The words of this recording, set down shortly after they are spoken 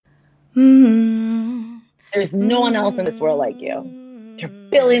There's no one else in this world like you. There are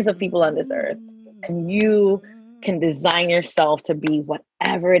billions of people on this earth, and you can design yourself to be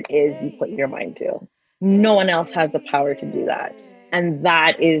whatever it is you put your mind to. No one else has the power to do that. And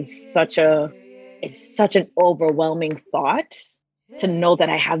that is it's such an overwhelming thought to know that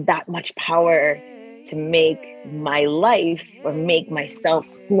I have that much power to make my life or make myself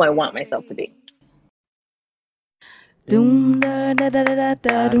who I want myself to be. Doom da da da da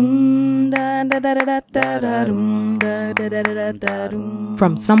da doom da da da da da da doom da da da da da doom.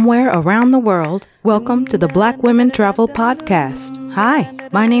 From somewhere around the world, welcome to the Black Women Travel Podcast. Hi,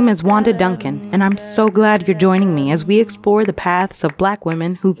 my name is Wanda Duncan, and I'm so glad you're joining me as we explore the paths of Black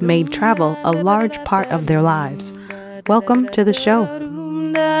women who've made travel a large part of their lives. Welcome to the show.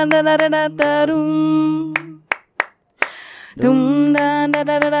 Doom da da da da da doom da da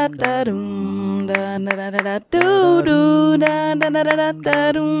da da do do da da da da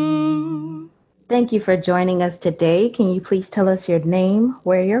da doom. Thank you for joining us today. Can you please tell us your name,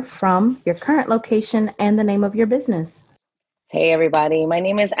 where you're from, your current location, and the name of your business? Hey everybody, my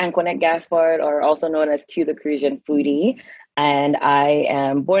name is Antoinette Gaspard, or also known as Q the Cruisian Foodie, and I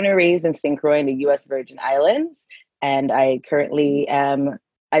am born and raised in St. Croix in the U.S. Virgin Islands, and I currently am.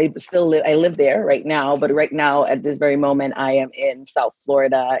 I still live. I live there right now, but right now at this very moment, I am in South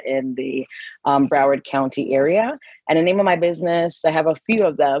Florida in the Broward County area. And the name of my business, I have a few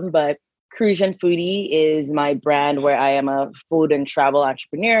of them, but Cruisian Foodie is my brand where I am a food and travel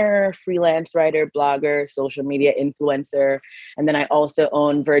entrepreneur, freelance writer, blogger, social media influencer. And then I also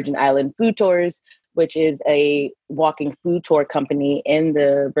own Virgin Island Food Tours, which is a walking food tour company in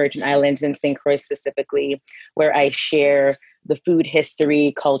the Virgin Islands in St. Croix specifically, where I share the food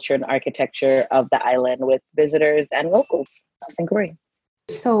history, culture, and architecture of the island with visitors and locals of St. Croix.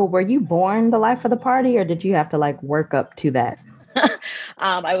 So, were you born the life of the party, or did you have to work up to that?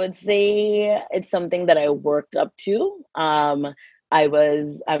 I would say it's something that I worked up to. I'm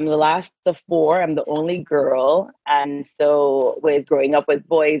the last of four. I'm the only girl. And so with growing up with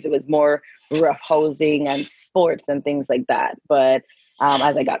boys, it was more rough housing and sports and things like that. But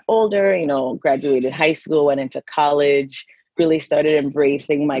as I got older, graduated high school, went into college, really started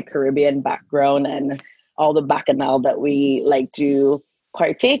embracing my Caribbean background and all the bacchanal that we like to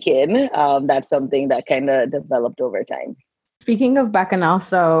partake in. That's something that kind of developed over time. Speaking of Bacchanal,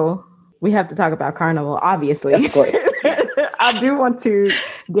 so we have to talk about Carnival, obviously. Of course. I do want to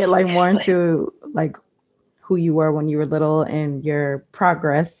get more into who you were when you were little and your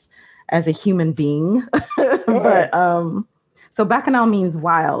progress as a human being. Sure. But so Bacchanal means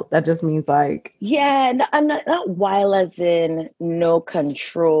wild. That just means yeah, I'm not wild as in no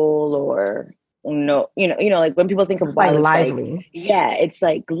control or no, like when people think of wild, it's lively. Yeah, it's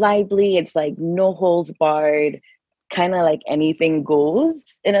like lively, it's like no holds barred, kind of like anything goes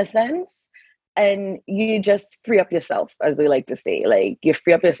in a sense. And you just free up yourself, as we like to say. Like you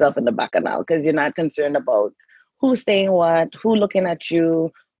free up yourself in the bacchanal because you're not concerned about who's saying what, who looking at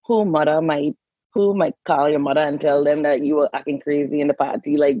you, who mother might who might call your mother and tell them that you were acting crazy in the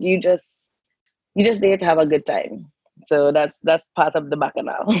party. Like you just there to have a good time. So that's part of the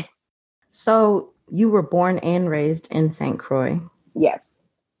bacchanal. So you were born and raised in St. Croix. Yes.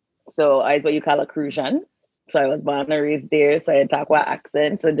 So I what you call a Crucian. So I was born and raised there. So I talk with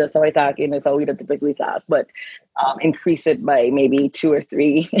accent. So just how I talk in is how we don't typically talk, but increase it by maybe 2 or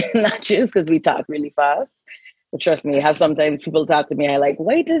 3 notches because we talk really fast. But trust me, have sometimes people talk to me. I like,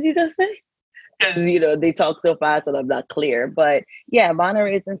 wait, did you just say? Because they talk so fast and I'm not clear. But yeah, born and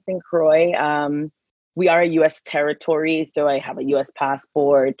raised in St. Croix. We are a U.S. territory, so I have a U.S.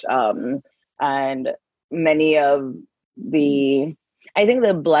 passport, and many of the I think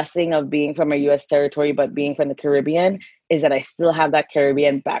the blessing of being from a US territory, but being from the Caribbean, is that I still have that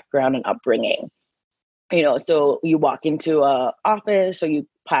Caribbean background and upbringing. So you walk into a office or you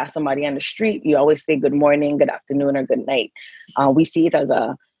pass somebody on the street, you always say good morning, good afternoon, or good night. We see it as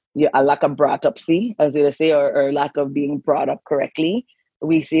a lack of brought up, see, as you say, or lack of being brought up correctly.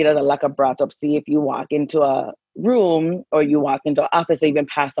 We see it as a lack of brought up, see, if you walk into a room or you walk into an office or even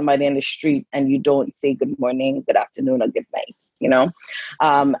pass somebody in the street and you don't say good morning, good afternoon, or good night.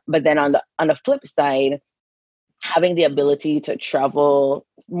 But then on the flip side, having the ability to travel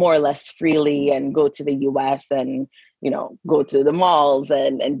more or less freely and go to the US and go to the malls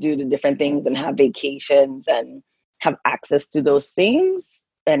and do the different things and have vacations and have access to those things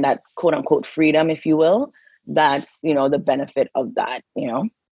and that quote unquote freedom, if you will, that's the benefit of that.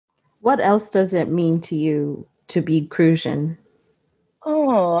 What else does it mean to you to be Crucian?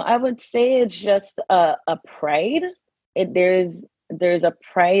 Oh, I would say it's just a pride. There's a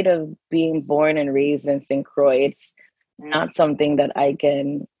pride of being born and raised in St. Croix. It's not something that I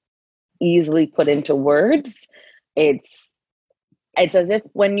can easily put into words. It's as if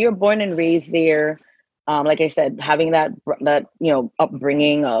when you're born and raised there, like I said, having that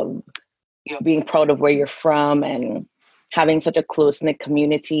upbringing of being proud of where you're from and having such a close knit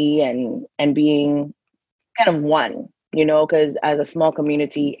community and being kind of one, because as a small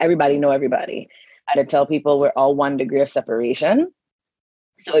community, everybody know everybody. I had to tell people we're all 1 degree of separation.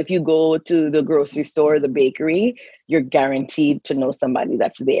 So if you go to the grocery store, the bakery, you're guaranteed to know somebody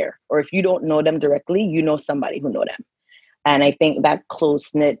that's there. Or if you don't know them directly, you know somebody who know them. And I think that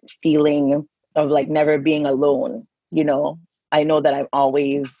close knit feeling of like never being alone, I know that I'm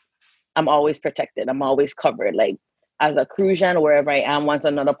always protected. I'm always covered. Like as a Crucian, wherever I am, once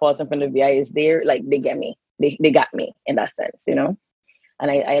another person from the VI is there, like they get me. They got me in that sense, And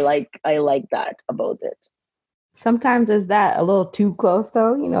I like that about it. Sometimes is that a little too close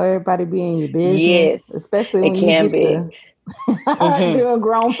though? Everybody be in your business, Yes, especially when it you can get be. to doing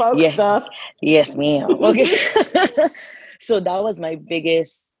grown folk Yes, stuff. yes, ma'am. Okay. So that was my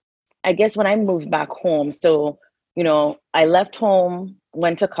biggest, I guess, when I moved back home. So, I left home,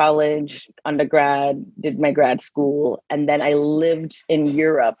 went to college, undergrad, did my grad school, and then I lived in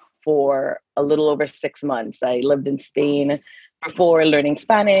Europe for a little over 6 months. I lived in Spain before learning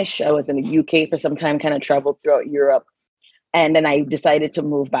Spanish. I was in the UK for some time, kind of traveled throughout Europe. And then I decided to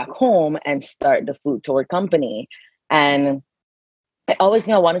move back home and start the food tour company. And I always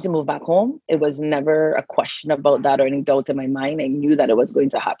knew I wanted to move back home. It was never a question about that or any doubt in my mind. I knew that it was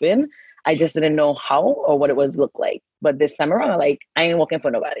going to happen. I just didn't know how or what it would look like. But this summer, I'm like, I ain't working for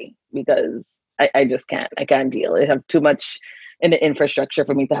nobody because I just can't. I can't deal. I have too much in the infrastructure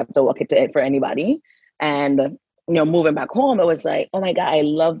for me to have to work it for anybody. And moving back home, it was like, oh my God, I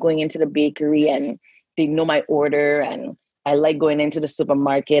love going into the bakery and they know my order, and I like going into the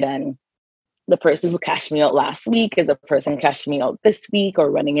supermarket and the person who cashed me out last week is a person cashing me out this week,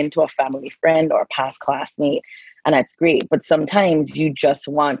 or running into a family friend or a past classmate. And that's great. But sometimes you just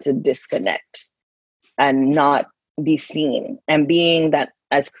want to disconnect and not be seen. And being that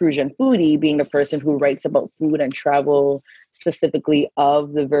as Crucian foodie, being the person who writes about food and travel specifically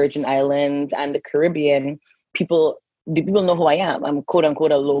of the Virgin Islands and the Caribbean, people know who I am. I'm quote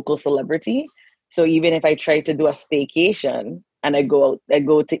unquote a local celebrity. So even if I try to do a staycation and I go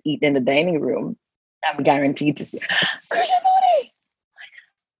to eat in the dining room, I'm guaranteed to see Crucian foodie.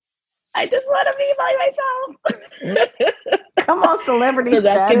 I just want to be by myself. Come on, celebrity so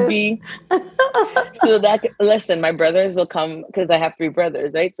that status. Could be. Listen, my brothers will come because I have 3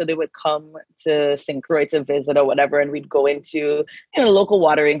 brothers, right? So they would come to St. Croix to visit or whatever, and we'd go into a local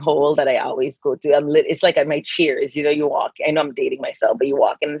watering hole that I always go to. It's like at my Cheers, you walk. I know I'm dating myself, but you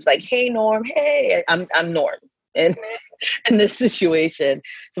walk and it's like, hey Norm, hey, I'm Norm. And in this situation,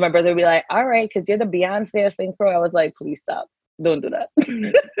 so my brother would be like, all right, because you're the Beyonce of St. Croix. I was like, please stop, don't do that.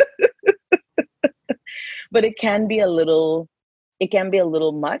 But it can be a little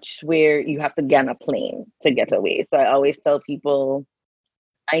much where you have to get on a plane to get away. So I always tell people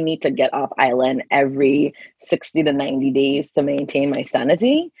I need to get off island every 60 to 90 days to maintain my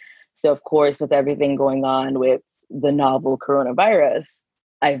sanity. So of course, with everything going on with the novel coronavirus,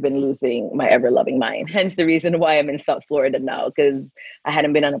 I've been losing my ever loving mind. Hence the reason why I'm in South Florida now, because I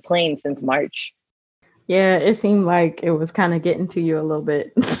hadn't been on a plane since March. Yeah, it seemed like it was kind of getting to you a little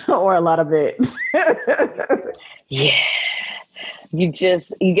bit or a lot of it. Yeah. You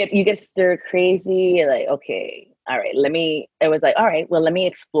get stir crazy. You're like, okay, all right, let me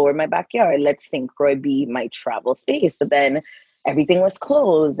explore my backyard. Let St. Croix be my travel space. But then everything was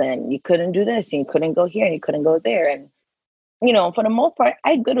closed and you couldn't do this and you couldn't go here and you couldn't go there. And, for the most part,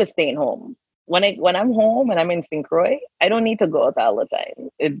 I'm good with staying home. When I'm home and I'm in St. Croix, I don't need to go out all the time.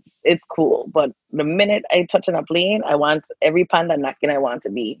 It's cool. But the minute I touch on a plane, I want every panda napkin I want to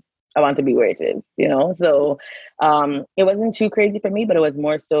be where it is, So it wasn't too crazy for me, but it was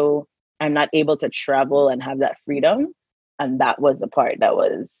more so I'm not able to travel and have that freedom. And that was the part that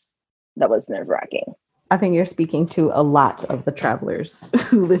was nerve-wracking. I think you're speaking to a lot of the travelers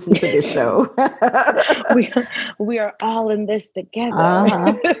who listen to this show. we are all in this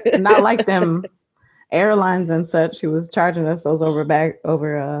together. Not like them airlines and such who was charging us those overweight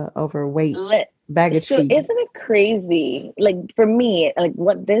baggage so fees. Isn't it crazy? Like for me, like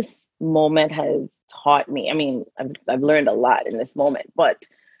what this moment has taught me. I mean, I've learned a lot in this moment, but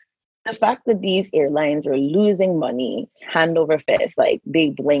the fact that these airlines are losing money hand over fist, like they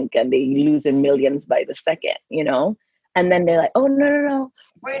blink and they lose in millions by the second, and then they're like, oh no,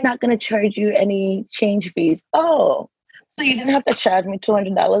 we're not going to charge you any change fees. Oh, so you didn't have to charge me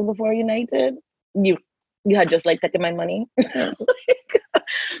 $200 before United? You had just like taken my money. And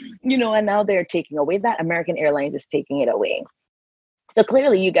now they're taking away that. American Airlines is taking it away. So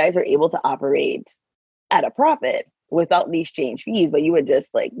clearly you guys were able to operate at a profit without these change fees, but you were just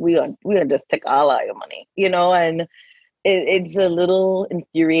like, we gonna just take all of your money, and it's a little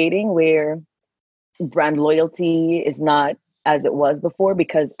infuriating where brand loyalty is not as it was before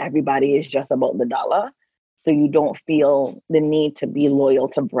because everybody is just about the dollar. So you don't feel the need to be loyal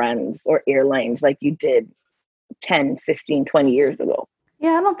to brands or airlines like you did 10, 15, 20 years ago.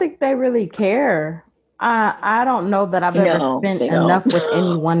 Yeah, I don't think they really care. I don't know that I've ever No, spent they don't. enough with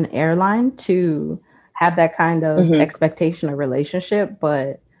any one airline to have that kind of Mhm. expectation or relationship.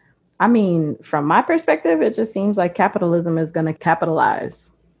 But I mean, from my perspective, it just seems like capitalism is going to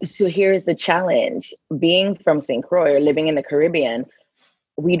capitalize. So here's the challenge. Being from St. Croix or living in the Caribbean,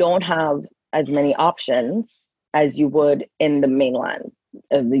 we don't have as many options as you would in the mainland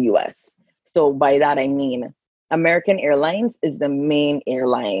of the US. So by that, I mean, American Airlines is the main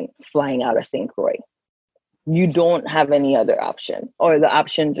airline flying out of St. Croix. You don't have any other option, or the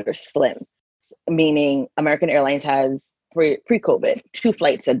options are slim, meaning American Airlines has pre-COVID 2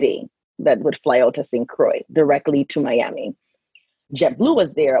 flights a day that would fly out to St. Croix directly to Miami. JetBlue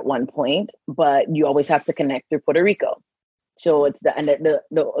was there at one point, but you always have to connect through Puerto Rico. So it's the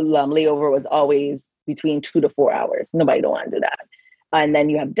layover was always between 2 to 4 hours. Nobody don't want to do that. And then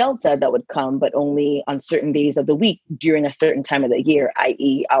you have Delta that would come, but only on certain days of the week during a certain time of the year,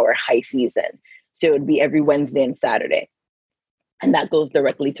 i.e., our high season. So it would be every Wednesday and Saturday. And that goes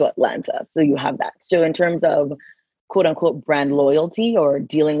directly to Atlanta. So you have that. So in terms of quote unquote brand loyalty or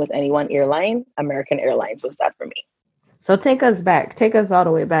dealing with any one airline, American Airlines was that for me. So take us all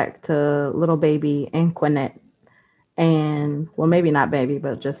the way back to little baby Anquinette. And well, maybe not baby,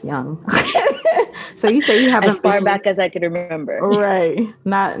 but just young. So you say you haven't as far back as I could remember. Right.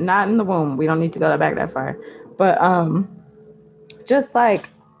 Not in the womb. We don't need to go back that far. But just like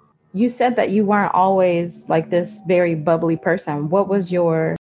you said that you weren't always like this very bubbly person. What was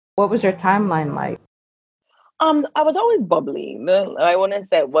your timeline like? I was always bubbly. No, I wouldn't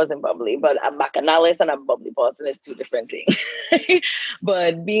say it wasn't bubbly, but I'm bacchanalist and I'm bubbly person is two different things.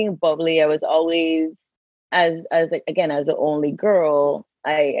 But being bubbly, I was always again as the only girl,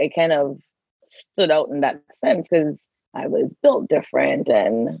 I kind of stood out in that sense because I was built different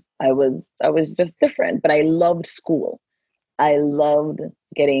and I was just different. But I loved school. I loved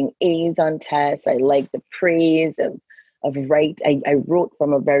getting A's on tests. I liked the praise of write. I wrote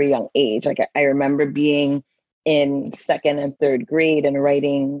from a very young age. Like I remember being in second and third grade and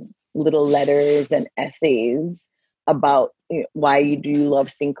writing little letters and essays about why do you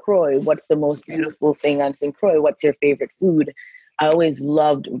love St. Croix? What's the most beautiful thing on St. Croix? What's your favorite food? I always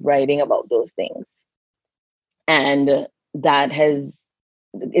loved writing about those things. And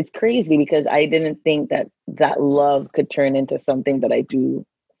it's crazy because I didn't think that love could turn into something that I do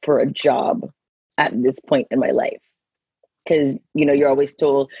for a job at this point in my life. Because, you're always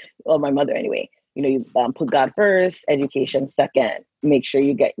told, well, my mother anyway, you put God first, education second, make sure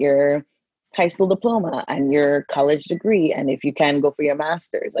you get your high school diploma and your college degree. And if you can go for your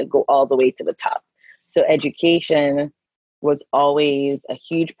master's, like go all the way to the top. So education was always a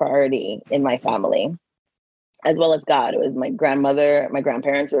huge priority in my family, as well as God. It was my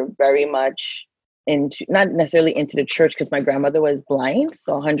grandparents were very much into, not necessarily into the church because my grandmother was blind.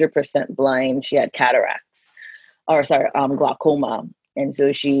 So 100% blind. She had glaucoma. And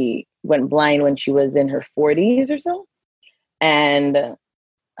so she went blind when she was in her 40s or so. And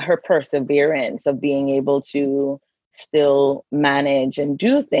her perseverance of being able to still manage and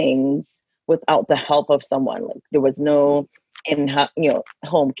do things without the help of someone. Like there was no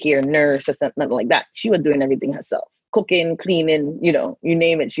home care nurse or something like that. She was doing everything herself, cooking, cleaning, you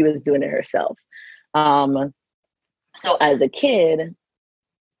name it, she was doing it herself. So as a kid,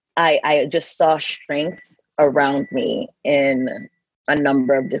 I just saw strength around me in a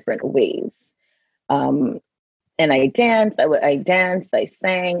number of different ways. And I danced, I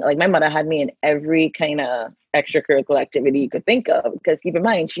sang. Like my mother had me in every kind of extracurricular activity you could think of, because keep in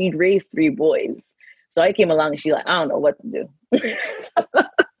mind, she'd raised 3 boys. So I came along and she's like, I don't know what to do.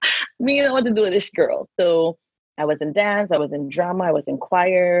 Me, I don't know what to do with this girl. So I was in dance, I was in drama, I was in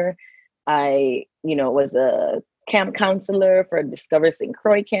choir. I, was a camp counselor for Discover St.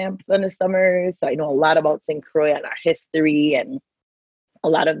 Croix camp in the summers. So I know a lot about St. Croix and our history and a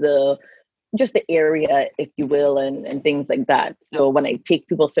lot of just the area, if you will, and things like that. So when I take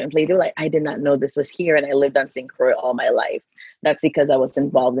people certain places, they're like, I did not know this was here. And I lived on St. Croix all my life. That's because I was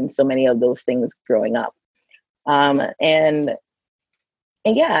involved in so many of those things growing up. And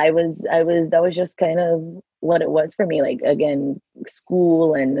yeah, that was just kind of what it was for me. Like, again,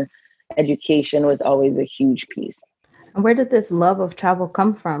 school and education was always a huge piece. And where did this love of travel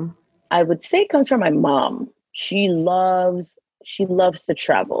come from? I would say it comes from my mom. She loves she loves to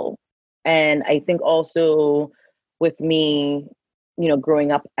travel. And I think also with me,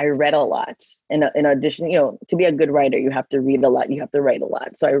 growing up, I read a lot. In addition, to be a good writer, you have to read a lot. You have to write a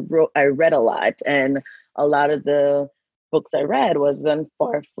lot. So I read a lot, and a lot of the books I read was in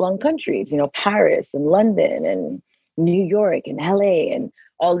far-flung countries, Paris and London and New York and LA and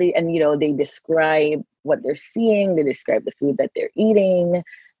they describe what they're seeing. They describe the food that they're eating.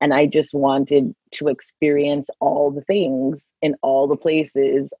 And I just wanted to experience all the things in all the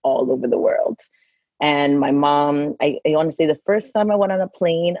places all over the world. And my mom, I want to say the first time I went on a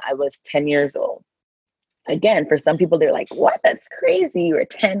plane, I was 10 years old. Again, for some people, they're like, what? That's crazy. You were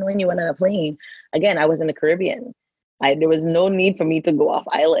 10 when you went on a plane. Again, I was in the Caribbean. There was no need for me to go off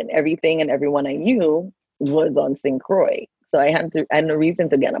island. Everything and everyone I knew was on St. Croix. So I had no reason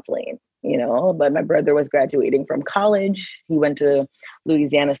to get on a plane, but my brother was graduating from college. He went to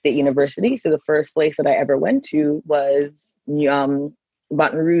Louisiana State University. So the first place that I ever went to was Baton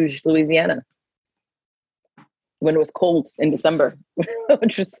Rouge, Louisiana, when it was cold in December,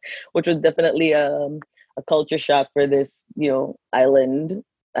 which was definitely a culture shock for this, island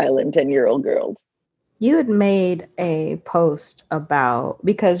 10-year-old girls. You had made a post about,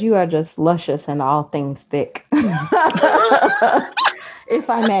 because you are just luscious in all things thick. If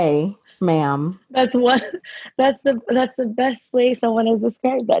I may, ma'am. That's the best way someone has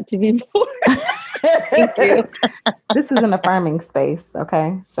described that to me before. Thank you. This is an affirming space,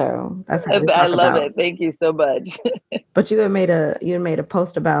 okay? So that's how I love it. Thank you so much. But you had made a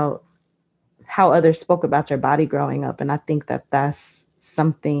post about how others spoke about your body growing up, and I think that that's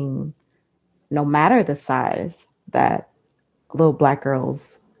something, no matter the size, that little Black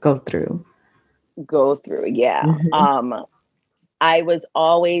girls go through. Yeah. Mm-hmm. I was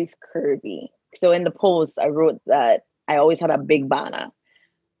always curvy. So in the post, I wrote that I always had a big bana.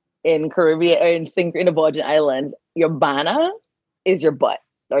 In Caribbean or in the Virgin Islands, your bana is your butt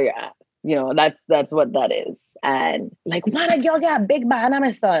or your ass. That's what that is. And like, why did y'all got a big bana,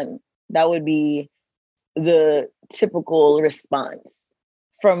 my son? That would be the typical response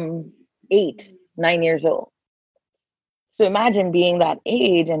from 8, 9 years old. So imagine being that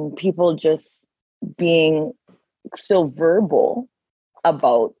age and people just being so verbal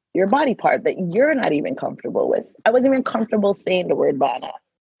about your body part that you're not even comfortable with. I wasn't even comfortable saying the word bana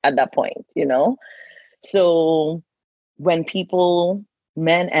at that point, So when people,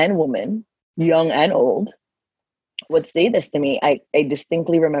 men and women, young and old, would say this to me, I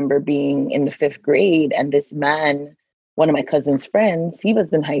distinctly remember being in the 5th grade, and this man, one of my cousin's friends, he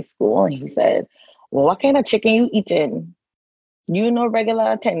was in high school, and he said, well, what kind of chicken you eating?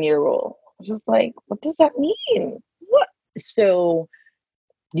 Regular 10-year-old. I was just like, what does that mean? What? So,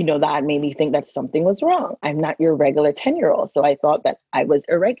 that made me think that something was wrong. I'm not your regular 10-year-old. So I thought that I was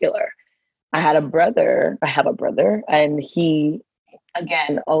irregular. I have a brother, and he,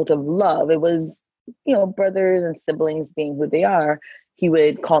 again, out of love, it was, brothers and siblings being who they are, he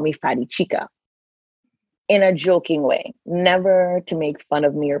would call me Fatty Chica in a joking way, never to make fun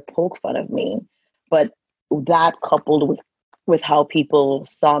of me or poke fun of me. But that coupled with how people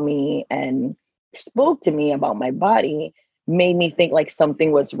saw me and spoke to me about my body made me think like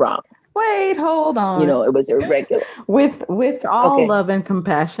something was wrong. Wait, hold on. It was irregular. With all love and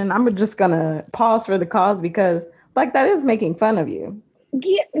compassion, I'm just gonna pause for the cause, because like that is making fun of you.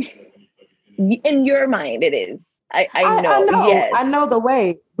 Yeah. In your mind, it is. I know. Yes. I know the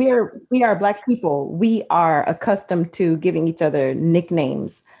way we are Black people. We are accustomed to giving each other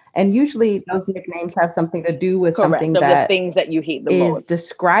nicknames, and usually those nicknames have something to do with something that the things that you hate the most,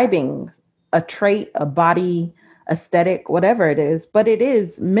 describing a trait, a body, aesthetic, whatever it is, but it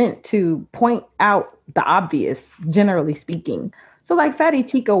is meant to point out the obvious, generally speaking. So like Fatty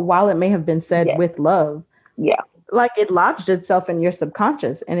Chica, while it may have been said with love, like it lodged itself in your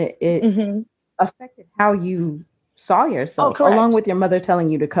subconscious, and it mm-hmm. affected how you saw yourself, along with your mother telling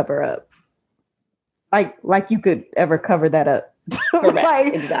you to cover up. Like you could ever cover that up.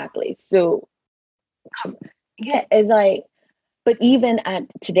 Correct. Exactly. So it's like, but even at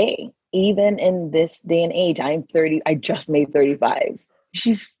today, even in this day and age, I'm 30, I just made 35.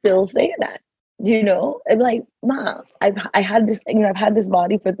 She's still saying that, I'm like, Mom, I've had this, I've had this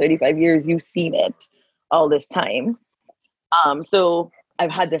body for 35 years. You've seen it all this time. So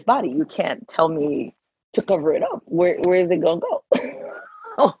I've had this body. You can't tell me to cover it up. Where is it going to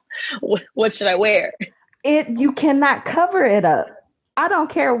go? What should I wear? You cannot cover it up. I don't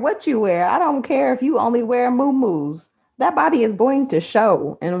care what you wear. I don't care if you only wear muumuus. That body is going to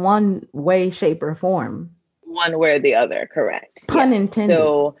show in one way, shape, or form. One way or the other, correct. Pun intended.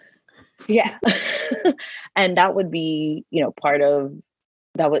 So, yeah. And that would be, part of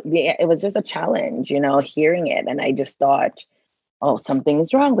that. It was just a challenge, hearing it. And I just thought, oh,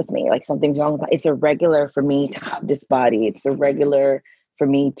 something's wrong with me. Like something's wrong with it's irregular for me to have this body. It's irregular for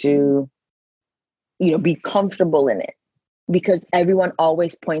me to, be comfortable in it because everyone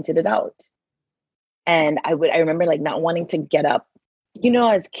always pointed it out. And I remember like not wanting to get up,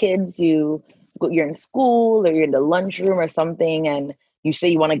 as kids, you're in school or you're in the lunchroom or something, and you say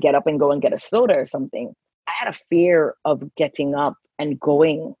you want to get up and go and get a soda or something. I had a fear of getting up and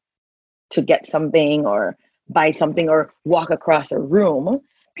going to get something or buy something or walk across a room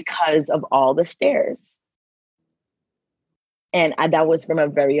because of all the stairs. And that was from a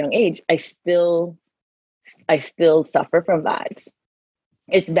very young age. I still suffer from that.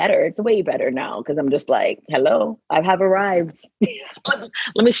 It's better. It's way better now because I'm just like, hello, I have arrived. Let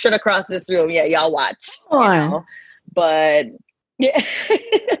me strut across this room. Yeah, y'all watch. But yeah.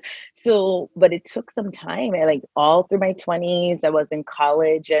 But it took some time. Like all through my 20s, I was in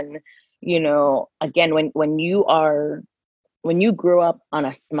college. And, again, when you grow up on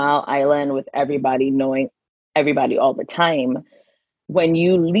a small island with everybody knowing everybody all the time, when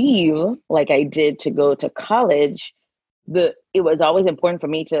you leave, like I did to go to college, it was always important for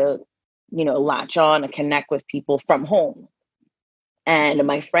me to, latch on and connect with people from home. And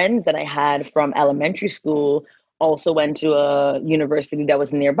my friends that I had from elementary school also went to a university that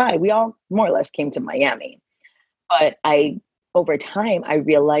was nearby. We all more or less came to Miami. But over time, I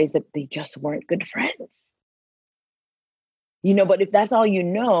realized that they just weren't good friends. But if that's all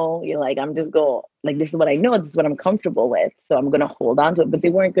you're like, I'm just this is what I know, this is what I'm comfortable with. So I'm going to hold on to it. But they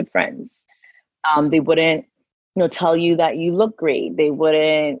weren't good friends. They wouldn't, tell you that you look great. They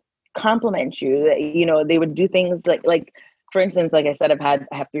wouldn't compliment you. They would do things like, for instance, like I said, I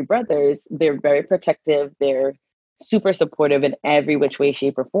have 3 brothers. They're very protective. They're super supportive in every which way,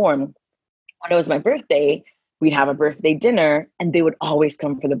 shape, or form. When it was my birthday, we'd have a birthday dinner and they would always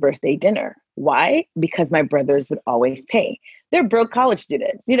come for the birthday dinner. Why? Because my brothers would always pay. They're broke college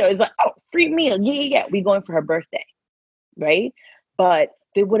students. It's like, oh, free meal. Yeah. We going for her birthday. Right. But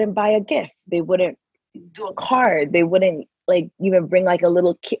they wouldn't buy a gift. They wouldn't do a card. They wouldn't even bring a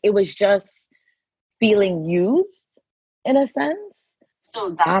little kid. It was just feeling used in a sense.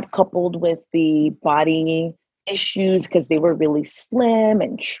 So that coupled with the body issues, because they were really slim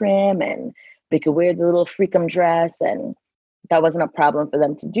and trim and they could wear the little freakum dress, and that wasn't a problem for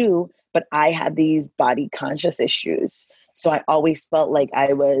them to do. But I had these body conscious issues. So I always felt like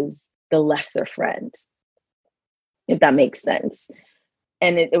I was the lesser friend, if that makes sense.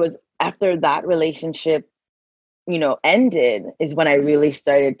 And it was after that relationship, ended, is when I really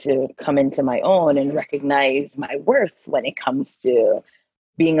started to come into my own and recognize my worth when it comes to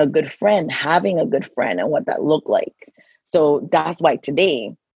being a good friend, having a good friend, and what that looked like. So that's why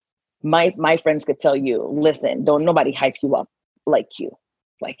today, my friends could tell you, listen, don't nobody hype you up like you.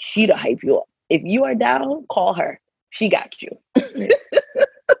 Like she to hype you up. If you are down, call her. She got you.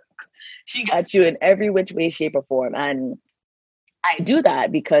 She got you in every which way, shape, or form. And I do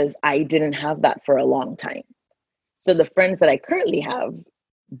that because I didn't have that for a long time. So the friends that I currently have,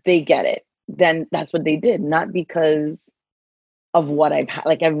 they get it. Then that's what they did. Not because of what I've had.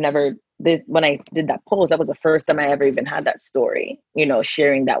 Like when I did that post, that was the first time I ever even had that story,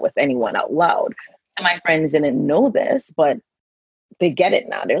 sharing that with anyone out loud. So my friends didn't know this, but they get it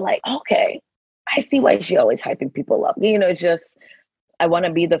now. They're like, okay, I see why she always hyping people up. It's just, I want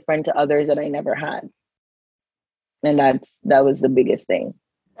to be the friend to others that I never had. And that was the biggest thing.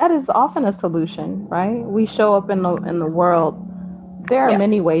 That is often a solution, right? We show up in the world. There are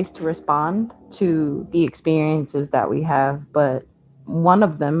many ways to respond to the experiences that we have, but one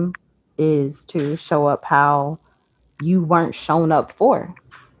of them is to show up how you weren't shown up for.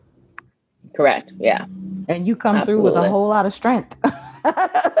 Correct. Yeah. And you come through with a whole lot of strength.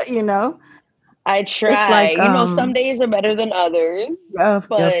 I try. Like, some days are better than others. Of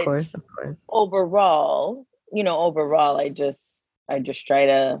course. Overall, I just try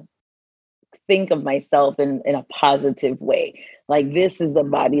to think of myself in a positive way. Like, this is the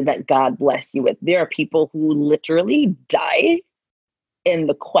body that God bless you with. There are people who literally die in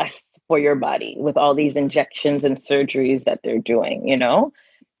the quest for your body with all these injections and surgeries that they're doing,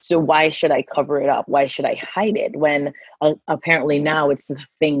 So why should I cover it up? Why should I hide it when apparently now it's the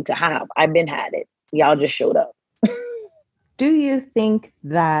thing to have? I've been had it. Y'all just showed up. Do you think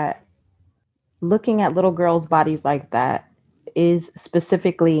that looking at little girls' bodies like that is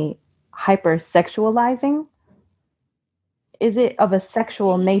specifically hypersexualizing? Is it of a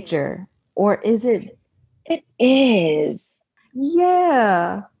sexual nature, or is it? It is.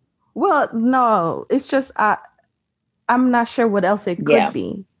 Yeah. Well, no, it's just I'm not sure what else it could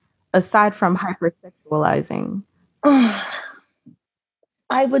be aside from hypersexualizing.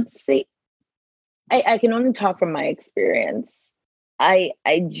 I would say I can only talk from my experience.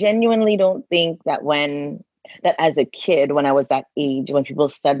 I genuinely don't think that that as a kid, when I was that age, when people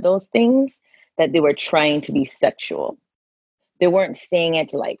said those things, that they were trying to be sexual. They weren't saying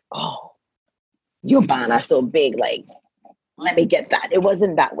it like, oh, your bana so big, like, let me get that. It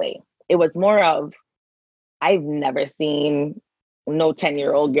wasn't that way. It was more of, I've never seen no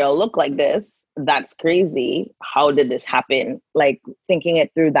 10-year-old girl look like this. That's crazy. How did this happen? Like thinking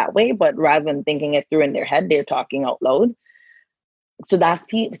it through that way, but rather than thinking it through in their head, they're talking out loud. So that's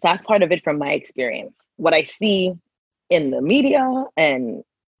part of it from my experience. What I see in the media and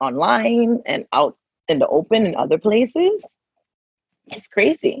online and out in the open in other places, it's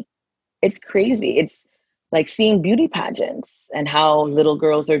crazy. It's crazy. It's like seeing beauty pageants and how little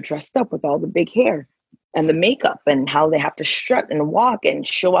girls are dressed up with all the big hair and the makeup and how they have to strut and walk and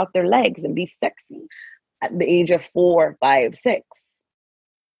show out their legs and be sexy at the age of 4, 5, 6.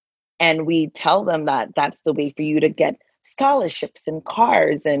 And we tell them that that's the way for you to get scholarships and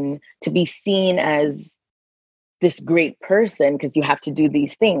cars and to be seen as this great person because you have to do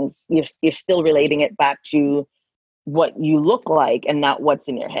these things. You're still relating it back to what you look like and not what's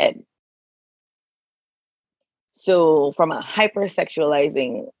in your head. So from a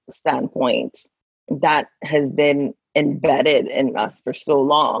hypersexualizing standpoint, that has been embedded in us for so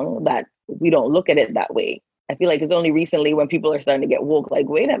long that we don't look at it that way. I feel like it's only recently when people are starting to get woke, like,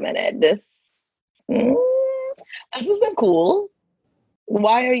 wait a minute, this isn't cool.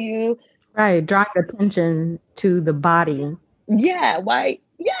 Why are you... Right, drawing attention to the body. Yeah, why?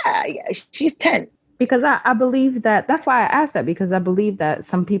 Yeah, she's 10. Because I believe that's why I asked that, because I believe that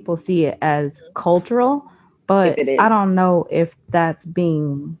some people see it as cultural, but I don't know if that's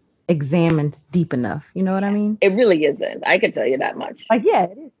being examined deep enough. You know what I mean? It really isn't. I can tell you that much. Like, yeah,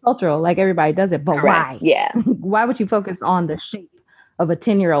 it is cultural. Like everybody does it, but correct. Why? Yeah. Why would you focus on the shape of a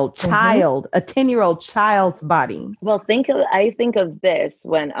 10-year-old child, a 10-year-old child's body? Well, I think of this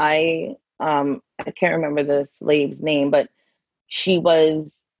when I can't remember the slave's name, but she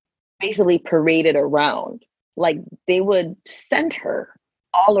was basically paraded around. Like they would send her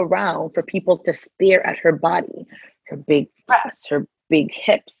all around for people to stare at her body, her big breasts, her big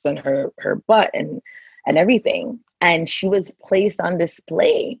hips, and her butt and everything. And she was placed on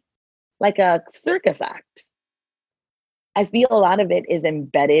display like a circus act. I feel a lot of it is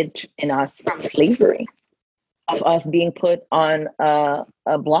embedded in us from slavery, of us being put on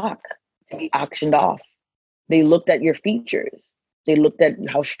a block to be auctioned off. They looked at your features. They looked at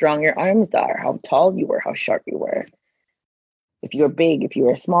how strong your arms are, how tall you were, how sharp you were. If you were big, if you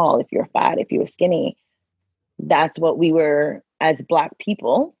were small, if you were fat, if you were skinny. That's what we were as Black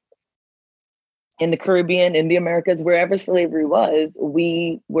people in the Caribbean, in the Americas, wherever slavery was.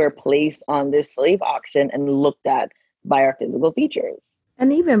 We were placed on this slave auction and looked at by our physical features.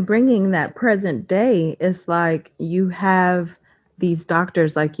 And even bringing that present day, it's like you have these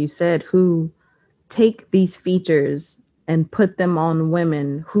doctors, like you said, who take these features and put them on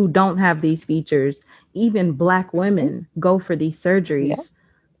women who don't have these features. Even Black women go for these surgeries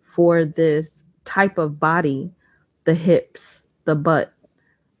for this type of body, the hips, the butt,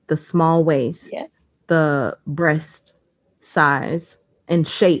 the small waist, the breast size and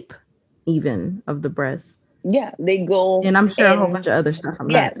shape even of the breast. Yeah, they go, and I'm sure a whole bunch of other stuff.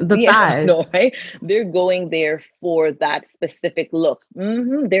 The thighs. No, right? They're going there for that specific look.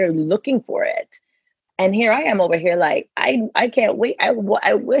 They're looking for it, and here I am over here, like I can't wait. I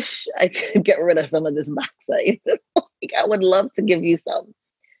wish I could get rid of some of this backside. Like, I would love to give you some,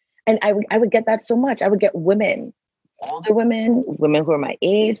 and I would get that so much. I would get women, older women who are my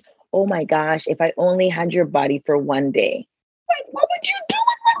age. Oh my gosh, if I only had your body for one day, like, what would you do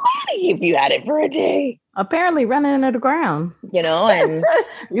with my body if you had it for a day? Apparently running into the ground, and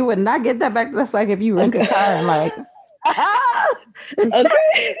you would not get that back. That's like if you rent a car and like,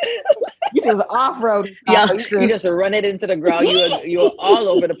 you just off-road. Yeah, you just run it into the ground. You're all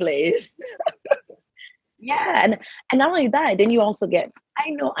over the place. And not only that, then you also get,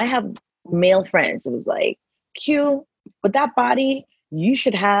 I have male friends. It was like, Q, with that body, you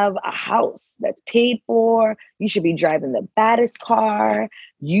should have a house that's paid for. You should be driving the baddest car.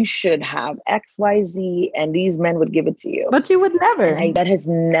 You should have XYZ, and these men would give it to you. But you would never. I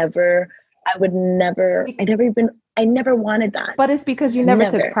never wanted that. But it's because you never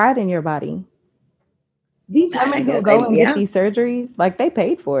took pride in your body. These women who go and get these surgeries, like, they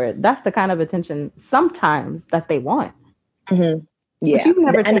paid for it. That's the kind of attention sometimes that they want. Mm-hmm. Yeah. But you've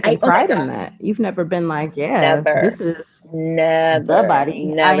never taken pride in that. You've never been like, this is the body.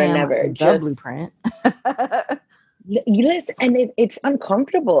 Never. The blueprint. Listen, and it's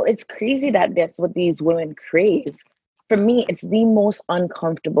uncomfortable. It's crazy that that's what these women crave. For me, it's the most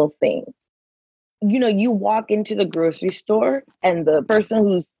uncomfortable thing. you walk into the grocery store and the person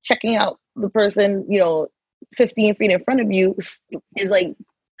who's checking out the person, 15 feet in front of you is like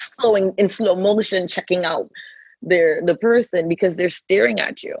slowing in slow motion, checking out the person because they're staring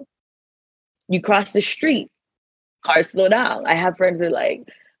at you. You cross the street, cars slow down. I have friends who are like,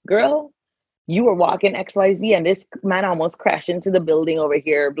 girl, you were walking XYZ and this man almost crashed into the building over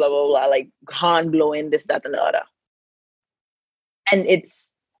here, blah, blah, blah, like horn blowing, this, that, and the other. And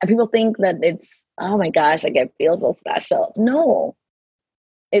people think that it's, oh my gosh, like I feel so special. No,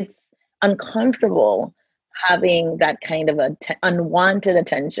 it's uncomfortable having that kind of unwanted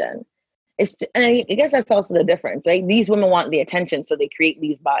attention. And I guess that's also the difference, right? These women want the attention, so they create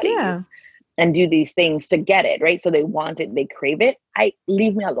these bodies and do these things to get it, right? So they want it, they crave it.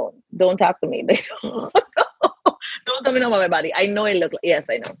 Leave me alone. Don't talk to me. Don't tell me about my body. I know I look like, yes,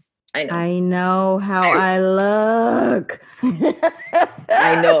 I know. I know how I look.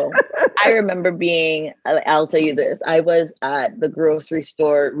 I know. I remember I'll tell you this. I was at the grocery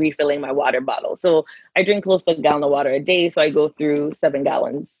store refilling my water bottle. So I drink close to a gallon of water a day. So I go through 7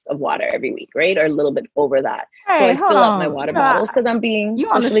 gallons of water every week, right? Or a little bit over that. Hey, so I fill up my water bottles because I'm being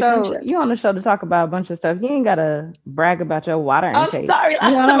socially conscious. You on the show to talk about a bunch of stuff. You ain't got to brag about your water intake. I'm sorry.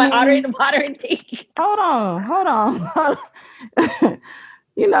 You know my water intake. Hold on.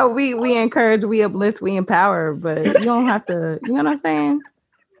 We encourage, we uplift, we empower, but you don't have to, you know what I'm saying?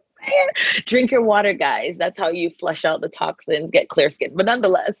 Drink your water, guys. That's how you flush out the toxins, get clear skin. But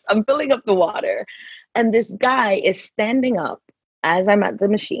nonetheless, I'm filling up the water. And this guy is standing up as I'm at the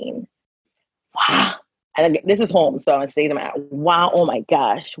machine. Wow. And this is home. So I say to him, wow, oh my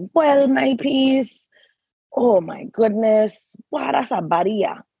gosh. Well, my piece. Oh my goodness. Wow, that's a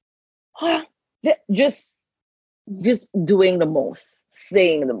barrier. Just doing the most.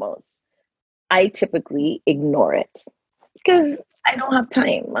 Saying the most. I typically ignore it because I don't have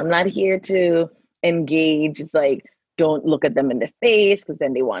time. I'm not here to engage. It's like, don't look at them in the face because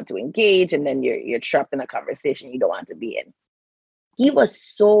then they want to engage and then you're trapped in a conversation you don't want to be in. He was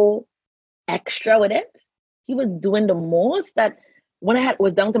so extra with it. He was doing the most that when I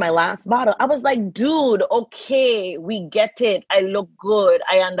was down to my last bottle, I was like, dude, okay, we get it. I look good.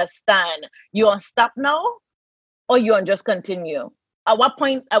 I understand. You want to stop now or you want to just continue? At what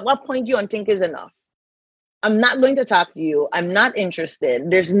point you don't think is enough? I'm not going to talk to you. I'm not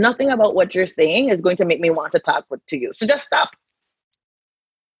interested. There's nothing about what you're saying is going to make me want to talk to you. So just stop.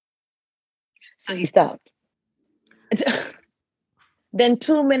 So he stopped. Then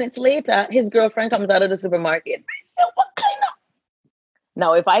 2 minutes later, his girlfriend comes out of the supermarket. I said, what kind of?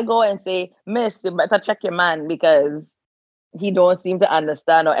 Now, if I go and say, miss, you better check your man because he don't seem to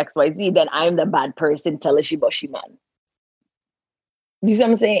understand or XYZ, then I'm the bad person telling she about she man. You see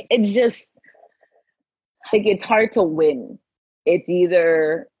what I'm saying? It's just like it's hard to win. It's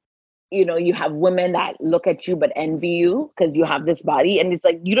either, you have women that look at you but envy you because you have this body, and it's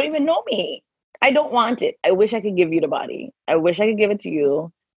like, you don't even know me. I don't want it. I wish I could give you the body. I wish I could give it to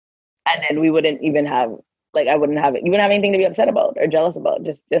you. And then we wouldn't even have, I wouldn't have it. You wouldn't have anything to be upset about or jealous about.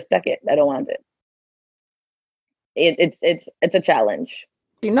 Just take it. I don't want it. It's a challenge.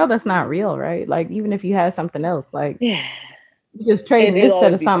 That's not real, right? Like, even if you had something else, you just trade this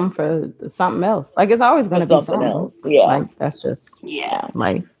set of something for something else. Like, it's always going to be something else. Yeah. Like, that's just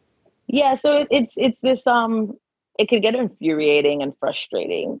life. Yeah. So it's this, it could get infuriating and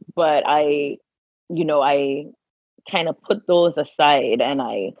frustrating, but I kind of put those aside and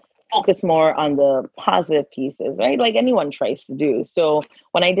I focus more on the positive pieces, right? Like anyone tries to do. So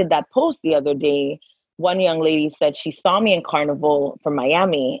when I did that post the other day, one young lady said she saw me in Carnival from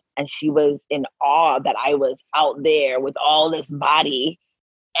Miami and she was in awe that I was out there with all this body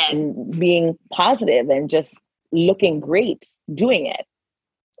and being positive and just looking great doing it.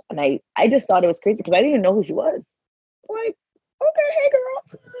 And I just thought it was crazy because I didn't even know who she was. Like, okay, hey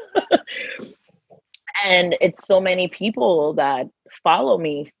girl. And it's so many people that follow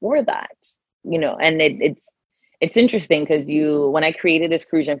me for that, and it's interesting because when I created this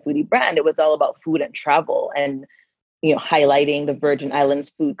Crucian Foodie brand, it was all about food and travel and, highlighting the Virgin Islands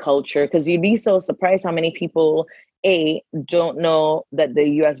food culture. Because you'd be so surprised how many people, A, don't know that the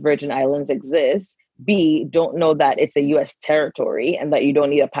U.S. Virgin Islands exists, B, don't know that it's a U.S. territory and that you don't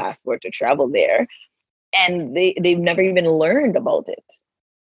need a passport to travel there. And they've never even learned about it.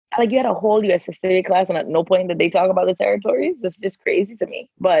 Like, you had a whole U.S. history class and at no point did they talk about the territories. That's just crazy to me.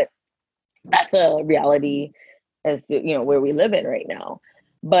 But that's a reality as where we live in right now.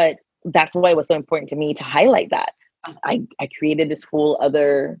 But that's why it was so important to me to highlight that. I created this whole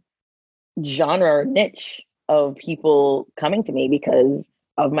other genre or niche of people coming to me because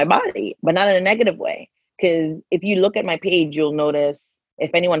of my body, but not in a negative way. Because if you look at my page, you'll notice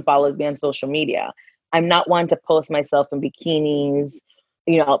if anyone follows me on social media, I'm not one to post myself in bikinis.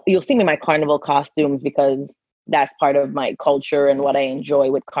 You'll see me in my carnival costumes because that's part of my culture and what I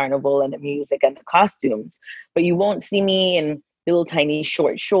enjoy with carnival and the music and the costumes. But you won't see me in little tiny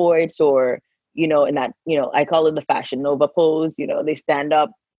shorts or, in that, I call it the Fashion Nova pose. They stand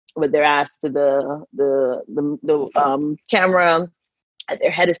up with their ass to the camera, and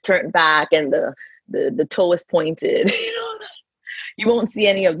their head is turned back and the toe is pointed. You won't see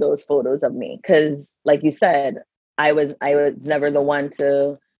any of those photos of me because, like you said, I was never the one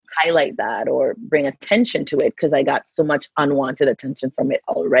to highlight that or bring attention to it because I got so much unwanted attention from it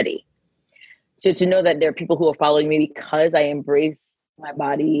already. So to know that there are people who are following me because I embrace my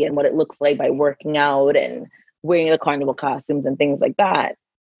body and what it looks like by working out and wearing the carnival costumes and things like that,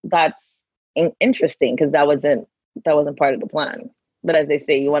 that's interesting because that wasn't part of the plan. But as they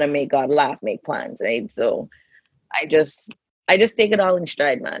say, you want to make God laugh, make plans, right? So I just take it all in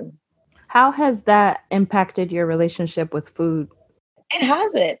stride, man. How has that impacted your relationship with food? It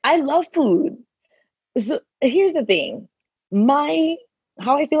hasn't. I love food. So here's the thing.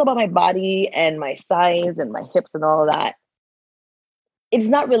 How I feel about my body and my size and my hips and all that, it's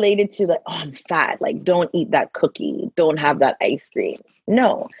not related to like, oh, I'm fat. Like, don't eat that cookie. Don't have that ice cream.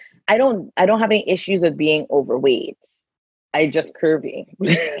 No, I don't have any issues with being overweight. I just curvy.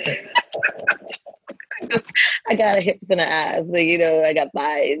 I got a hips and an ass. I got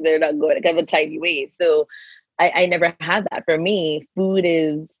thighs. They're not good. I have a tiny waist. So I never had that. For me, food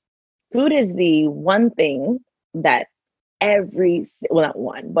is the one thing that not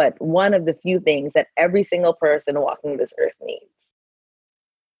one, but one of the few things that every single person walking this earth needs.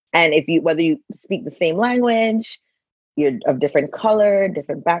 And whether you speak the same language, you're of different color,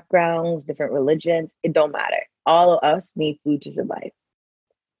 different backgrounds, different religions, it don't matter. All of us need food to survive.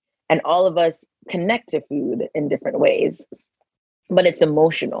 And all of us connect to food in different ways, but it's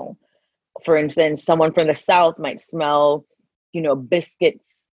emotional. For instance, someone from the South might smell,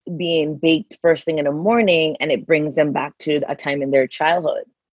 biscuits being baked first thing in the morning, and it brings them back to a time in their childhood.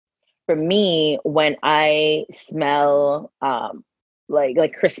 For me, when I smell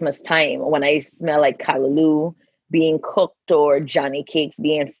like Christmas time, when I smell like callaloo being cooked or Johnny cakes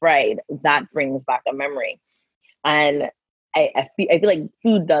being fried, that brings back a memory. And I feel like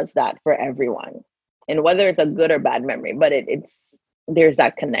food does that for everyone, and whether it's a good or bad memory, but there's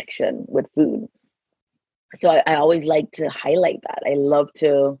that connection with food. So I always like to highlight that. I love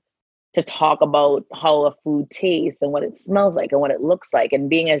to talk about how a food tastes and what it smells like and what it looks like, and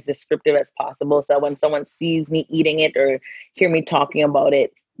being as descriptive as possible, so that when someone sees me eating it or hear me talking about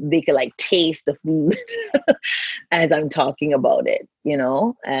it, they can like taste the food as I'm talking about it,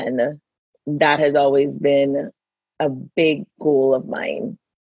 and that has always been a big goal of mine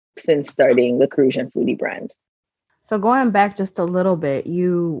since starting the Crucian Foodie brand. So going back just a little bit,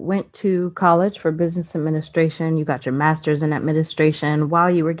 you went to college for business administration. You got your master's in administration.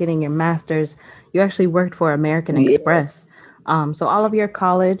 While you were getting your master's, you actually worked for American Express. So all of your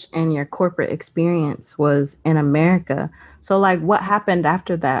college and your corporate experience was in America. So like, what happened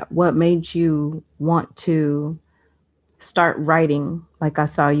after that? What made you want to start writing? Like I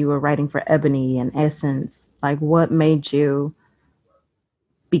saw you were writing for Ebony and Essence. Like what made you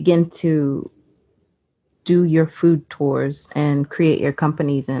begin to do your food tours and create your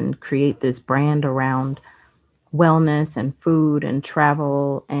companies and create this brand around wellness and food and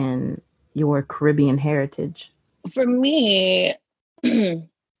travel and your Caribbean heritage? For me,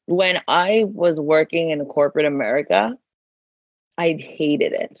 when I was working in corporate America, I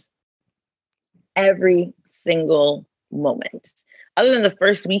hated it. Every single moment. Other than the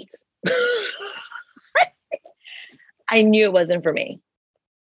first week, I knew it wasn't for me.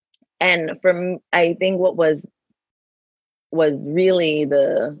 And I think what was really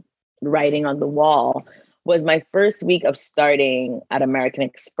the writing on the wall was my first week of starting at American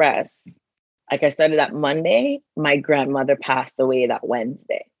Express. Like I started that Monday, my grandmother passed away that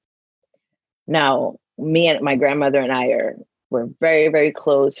Wednesday. Now, me and my grandmother and I were very, very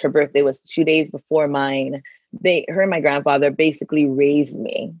close. Her birthday was 2 days before mine. Her and my grandfather basically raised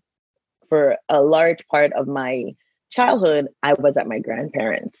me. For a large part of my childhood, I was at my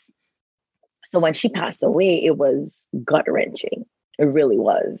grandparents'. So when she passed away, it was gut-wrenching. It really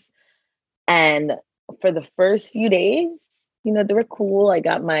was. And for the first few days, they were cool. I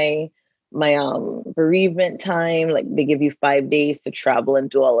got my bereavement time. Like they give you 5 days to travel and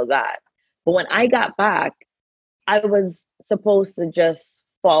do all of that. But when I got back, I was supposed to just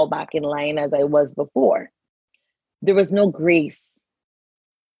fall back in line as I was before. There was no grace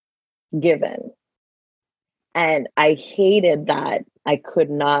given. And I hated that I could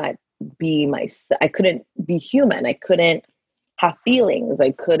not be myself. I couldn't be human. I couldn't have feelings.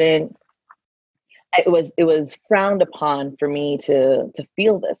 I couldn't, it was frowned upon for me to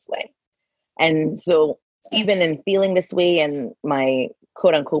feel this way. And so even in feeling this way and my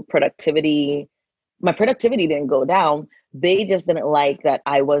quote unquote productivity, my productivity didn't go down. They just didn't like that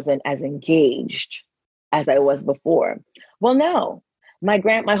I wasn't as engaged as I was before. Well, no, my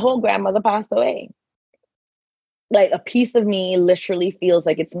whole grandmother passed away. Like a piece of me literally feels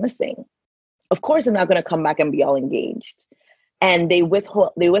like it's missing. Of course, I'm not going to come back and be all engaged. And they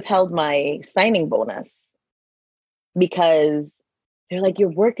withheld my signing bonus because they're like, your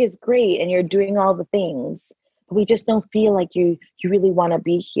work is great and you're doing all the things, but we just don't feel like you really want to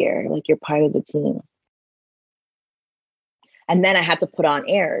be here, like you're part of the team. And then I had to put on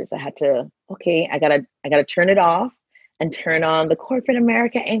airs. I had to, okay, I gotta turn it off and turn on the corporate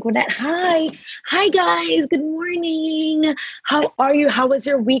America Antoinette. Hi guys, good morning. How are you? How was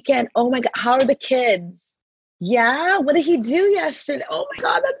your weekend? Oh my God, how are the kids? Yeah, what did he do yesterday? Oh my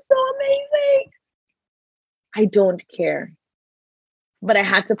God, that's so amazing. I don't care. But I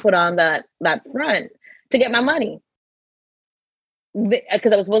had to put on that front to get my money.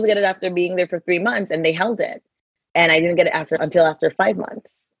 Because I was supposed to get it after being there for 3 months and they held it. And I didn't get it until after 5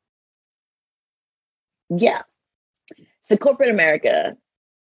 months. Yeah. So corporate America,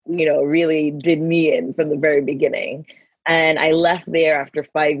 really did me in from the very beginning. And I left there after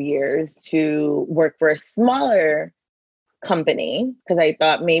 5 years to work for a smaller company because I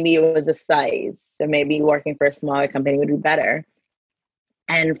thought maybe it was the size. So maybe working for a smaller company would be better.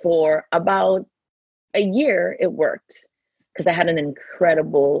 And for about a year, it worked because I had an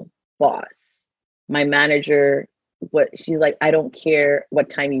incredible boss. My manager, she's like, I don't care what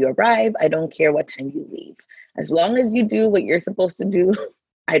time you arrive. I don't care what time you leave. As long as you do what you're supposed to do,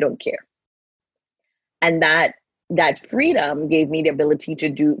 I don't care. And that freedom gave me the ability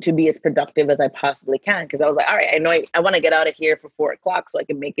to be as productive as I possibly can. Because I was like, all right, I know I want to get out of here for 4 o'clock so I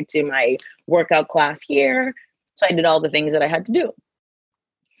can make it to my workout class here. So I did all the things that I had to do.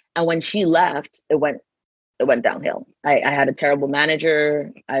 And when she left, it went downhill. I had a terrible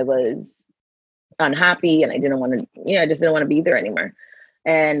manager. I was unhappy and I just didn't want to be there anymore.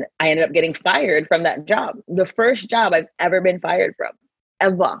 And I ended up getting fired from that job. The first job I've ever been fired from,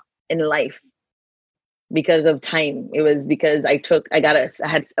 ever in life, because of time. It was because I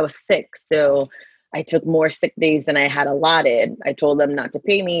was sick. So I took more sick days than I had allotted. I told them not to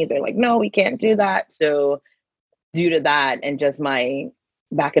pay me. They're like, no, we can't do that. So due to that and just my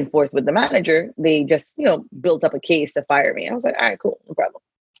back and forth with the manager, they just, built up a case to fire me. I was like, all right, cool, no problem.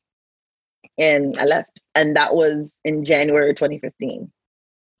 And I left. And that was in January 2015.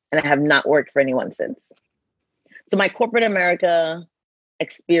 And I have not worked for anyone since. So my corporate America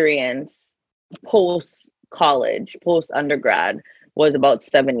experience post-college, post-undergrad was about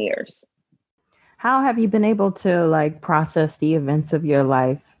 7 years. How have you been able to process the events of your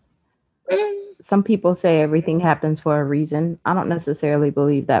life? Some people say everything happens for a reason. I don't necessarily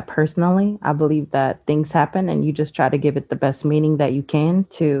believe that personally. I believe that things happen and you just try to give it the best meaning that you can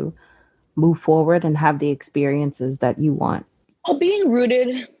to move forward and have the experiences that you want. Well, being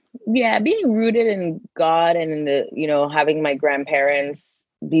rooted in God and in the, having my grandparents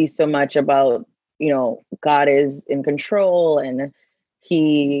be so much about, God is in control and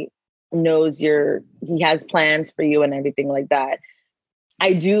he knows he has plans for you and everything like that.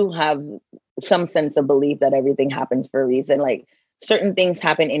 I do have some sense of belief that everything happens for a reason. Like certain things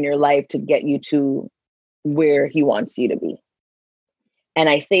happen in your life to get you to where he wants you to be. And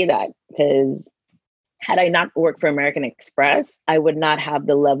I say that because had I not worked for American Express, I would not have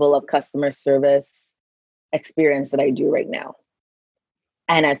the level of customer service experience that I do right now.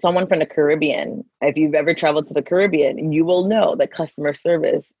 And as someone from the Caribbean, if you've ever traveled to the Caribbean, you will know that customer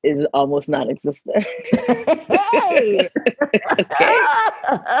service is almost non-existent. Hey! Okay.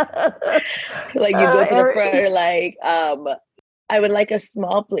 Like you go to the front, you're like, I would like a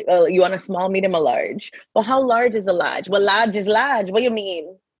small plate. Oh, you want a small, medium, or large? Well, how large is a large? Well, large is large. What do you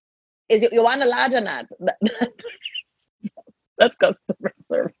mean? Is it, you want a large or not? That's customer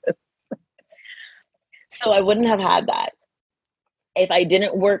service. So I wouldn't have had that if I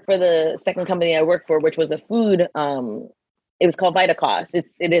didn't work for the second company I worked for, which was a food. It was called Vitacost.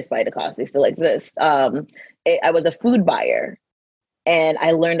 It is Vitacost. They still exist. I was a food buyer, and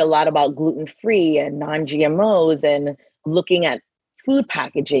I learned a lot about gluten-free and non-GMOs, and looking at food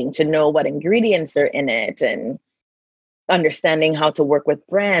packaging to know what ingredients are in it, and understanding how to work with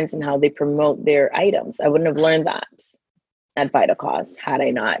brands and how they promote their items. I wouldn't have learned that at Vitacost had I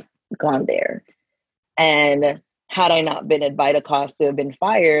not gone there. And had I not been at Vitacost to have been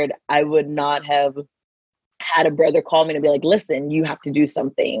fired, I would not have had a brother call me to be like, listen, you have to do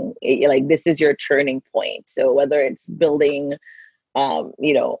something. Like, this is your turning point. So whether it's building,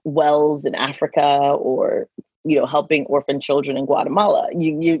 wells in Africa or, helping orphan children in Guatemala,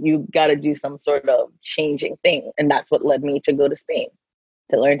 you got to do some sort of changing thing. And that's what led me to go to Spain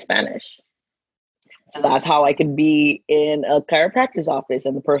to learn Spanish. So that's how I could be in a chiropractor's office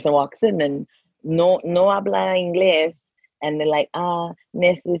and the person walks in and no habla inglés. And they're like,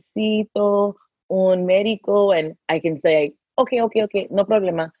 necesito un médico. And I can say, okay, no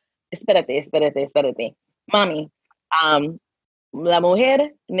problema. Espérate. Mami, la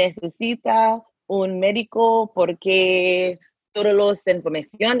mujer necesita un médico porque toda la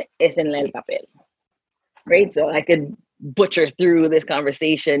información es en el papel. Right? So I could butcher through this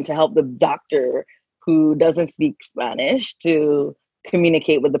conversation to help the doctor who doesn't speak Spanish to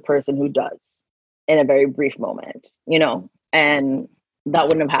communicate with the person who does in a very brief moment, and that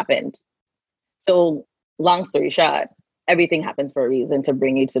wouldn't have happened. So long story short, everything happens for a reason to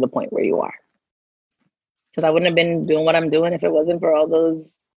bring you to the point where you are. Because I wouldn't have been doing what I'm doing if it wasn't for all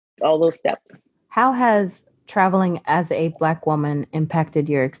those steps. How has traveling as a Black woman impacted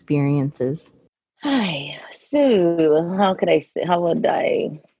your experiences? Hi, Sue. How would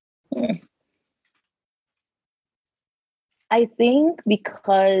I? I think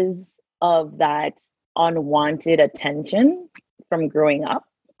because of that unwanted attention from growing up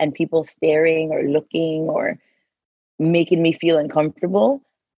and people staring or looking or making me feel uncomfortable,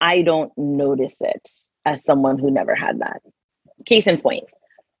 I don't notice it as someone who never had that. Case in point,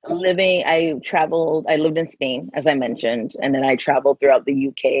 I lived in Spain, as I mentioned, and then I traveled throughout the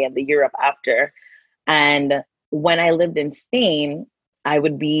UK and the Europe after. And when I lived in Spain, I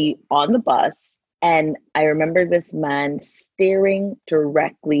would be on the bus and I remember this man staring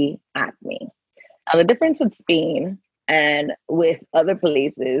directly at me. Now, the difference with Spain and with other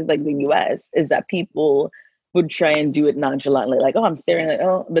places like the US is that people would try and do it nonchalantly, like, oh, I'm staring, like,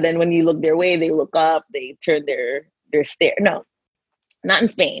 oh. But then when you look their way, they look up, they turn their stare. No, not in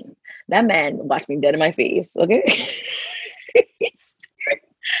Spain. That man watched me dead in my face, okay?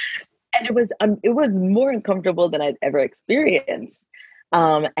 And it was more uncomfortable than I'd ever experienced.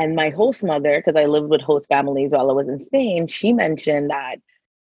 And my host mother, because I lived with host families while I was in Spain, she mentioned that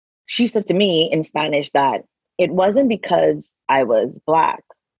she said to me in Spanish that it wasn't because I was Black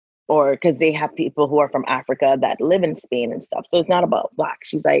or because they have people who are from Africa that live in Spain and stuff. So it's not about Black.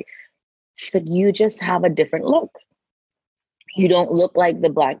 She said, you just have a different look. You don't look like the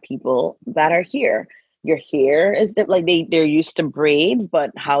Black people that are here. Your hair is like they're used to braids,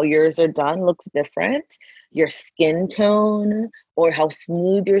 but how yours are done looks different. Your skin tone or how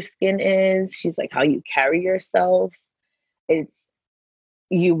smooth your skin is. She's like, how you carry yourself.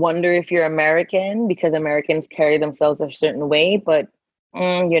 You wonder if you're American because Americans carry themselves a certain way, but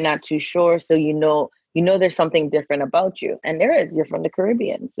you're not too sure. So you know there's something different about you. And there is. You're from the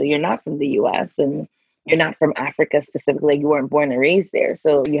Caribbean, so you're not from the US and you're not from Africa specifically. You weren't born and raised there.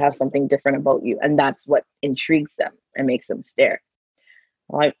 So you have something different about you. And that's what intrigues them and makes them stare.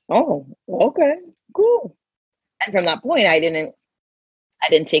 I'm like, oh, okay, cool. And from that point, I didn't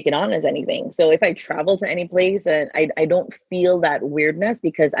take it on as anything. So if I travel to any place and I don't feel that weirdness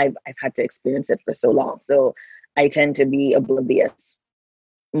because I've had to experience it for so long. So I tend to be oblivious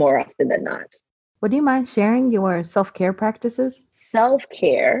more often than not. Would you mind sharing your self-care practices?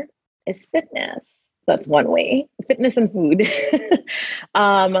 Self-care is fitness. That's one way. Fitness and food.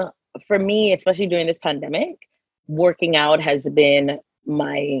 For me, especially during this pandemic, working out has been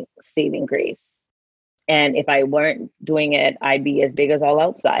my saving grace. And if I weren't doing it, I'd be as big as all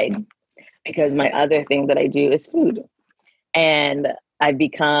outside because my other thing that I do is food. And I've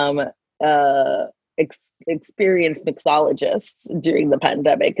become experienced mixologist during the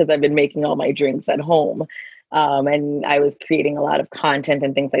pandemic because I've been making all my drinks at home. And I was creating a lot of content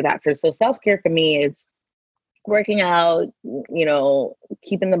and things like that. So self-care for me is working out,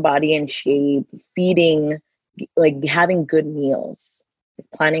 keeping the body in shape, feeding, like having good meals.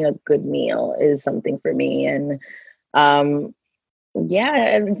 Planning a good meal is something for me. And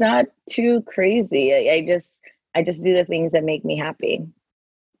it's not too crazy. I just do the things that make me happy,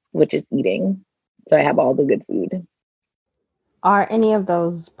 which is eating. So I have all the good food. Are any of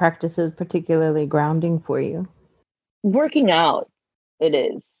those practices particularly grounding for you? Working out, it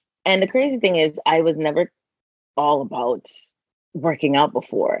is. And the crazy thing is, I was never all about working out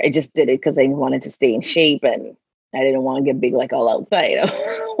before. I just did it because I wanted to stay in shape and I didn't want to get big like all outside.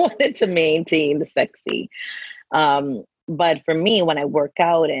 I wanted to maintain the sexy. But for me, when I work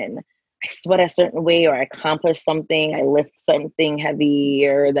out and I sweat a certain way or I accomplish something, I lift something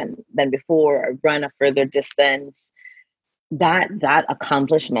heavier than before, or run a further distance, that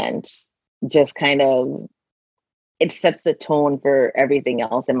accomplishment just kind of it sets the tone for everything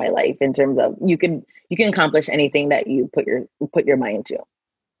else in my life in terms of you can accomplish anything that you put your mind to.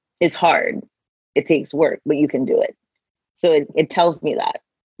 It's hard. It takes work, but you can do it. So it tells me that.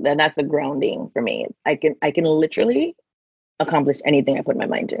 And that's a grounding for me. I can literally accomplish anything I put my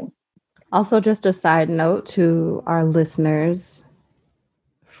mind to. Also, just a side note to our listeners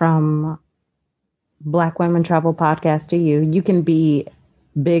from Black Women Travel Podcast to you, you can be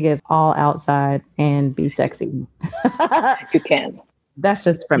big as all outside and be sexy. You can. That's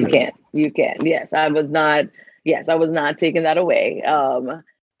just from me. You can. Yes, I was not taking that away.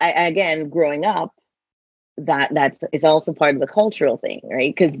 Again, growing up, that's it's also part of the cultural thing,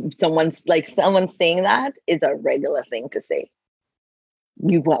 right? Because someone saying that is a regular thing to say.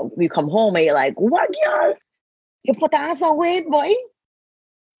 You come home and you're like, what, girl? You put the ass on weight, boy?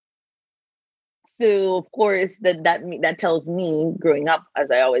 So of course that tells me, growing up as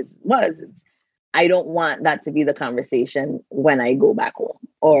I always was, I don't want that to be the conversation when I go back home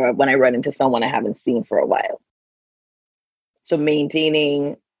or when I run into someone I haven't seen for a while. So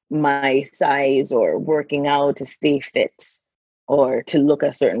maintaining my size or working out to stay fit or to look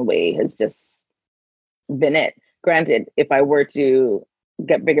a certain way has just been it. Granted, if I were to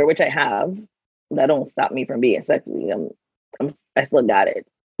get bigger, which I have, that don't stop me from being sexy. I still got it.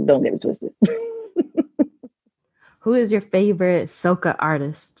 Don't get it twisted. Who is your favorite soca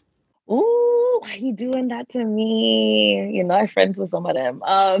artist? Oh, why are you doing that to me? You know, I'm friends with some of them.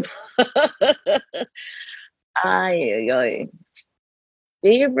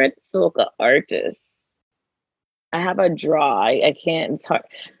 Favorite soca artist. I have a draw. I can't. It's hard.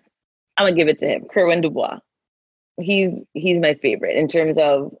 I'm gonna give it to him. Kerwin Dubois. He's my favorite in terms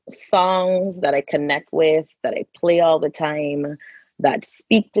of songs that I connect with, that I play all the time, that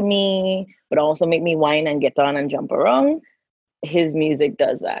speak to me, but also make me whine and get on and jump around. His music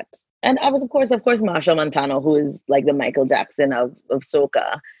does that. And I was, of course, Marshall Montano, who is like the Michael Jackson of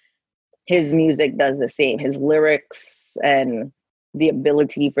soca. His music does the same. His lyrics and the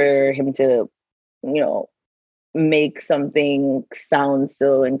ability for him to, make something sound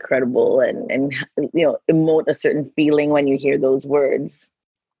so incredible and emote a certain feeling when you hear those words.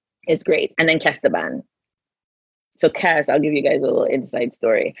 It's great. And then Kesteban. So Kes, I'll give you guys a little inside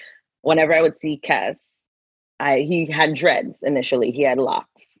story. Whenever I would see Kes, he had dreads initially. He had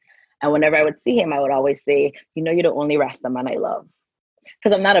locks. And whenever I would see him, I would always say, you're the only Rasta man I love.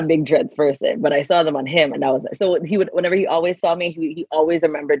 Because I'm not a big dreads person, but I saw them on him, and I was so he would. Whenever he always saw me, he always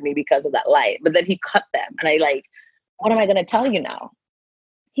remembered me because of that light. But then he cut them, and I like, what am I gonna tell you now?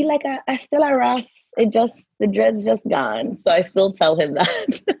 He like, I still a Ras. The dreads just gone. So I still tell him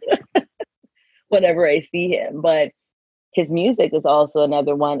that whenever I see him. But his music is also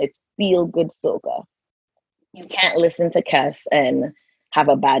another one. It's feel good soca. You can't listen to Kes and have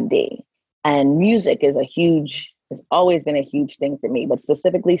a bad day. And music is has always been a huge thing for me, but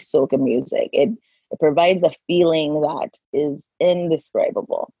specifically soca music. It provides a feeling that is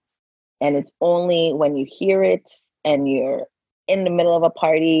indescribable. And it's only when you hear it and you're in the middle of a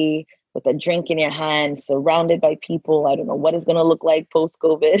party with a drink in your hand, surrounded by people. I don't know what it's going to look like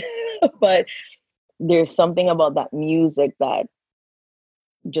post-COVID, but there's something about that music that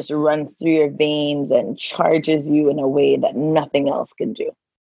just runs through your veins and charges you in a way that nothing else can do,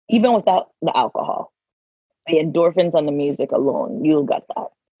 even without the alcohol. The endorphins on the music alone, you got that.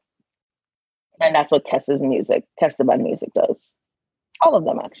 And that's what Kesteban music does. All of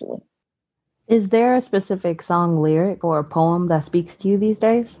them, actually. Is there a specific song lyric or a poem that speaks to you these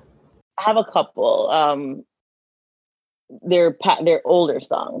days? I have a couple. They're older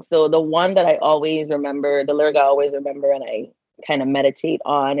songs. So the one that I always remember, the lyric I always remember and I kind of meditate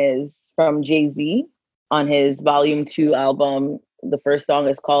on is from Jay-Z on his Volume 2 album. The first song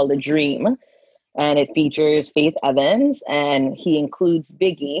is called A Dream. And it features Faith Evans, and he includes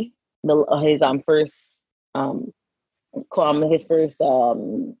Biggie, his first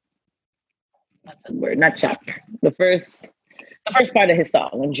what's the word? Not chapter. The first part of his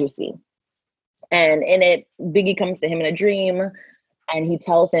song in Juicy. And in it, Biggie comes to him in a dream, and he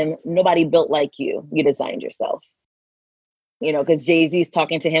tells him, "Nobody built like you. You designed yourself." Because Jay-Z's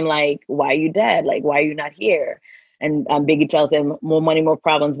talking to him like, "Why are you dead? Like, why are you not here?" And Biggie tells him, "More money, more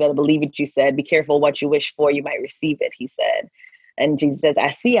problems. Better believe it," you said. "Be careful what you wish for. You might receive it," he said. And Jesus says, "I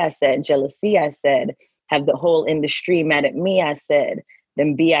see," I said. "Jealousy," I said. "Have the whole industry mad at me," I said.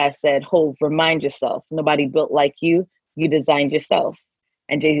 Then B, I said, "Hove, remind yourself. Nobody built like you. You designed yourself."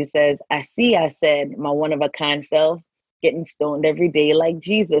 And Jay-Z says, "I see," I said. "My one-of-a-kind self getting stoned every day like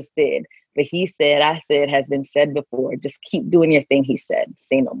Jesus did. But he said, I said, has been said before. Just keep doing your thing," he said.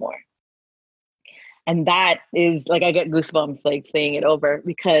 "Say no more." And that is like, I get goosebumps like saying it over,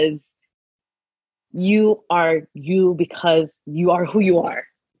 because You are you because you are who you are.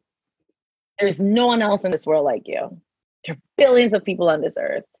 There's no one else in this world like you. There are billions of people on this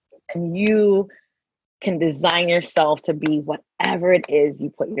earth, and you can design yourself to be whatever it is you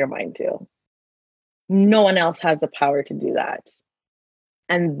put your mind to. No one else has the power to do that.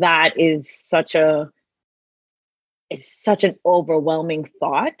 And that is it's such an overwhelming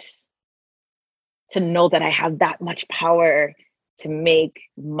thought to know that I have that much power to make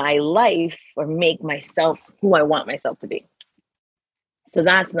my life or make myself who I want myself to be. So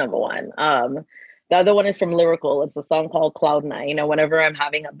that's number one. The other one is from Lyrical. It's a song called Cloud Nine. You know, whenever I'm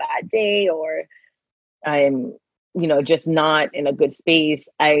having a bad day or I'm, just not in a good space,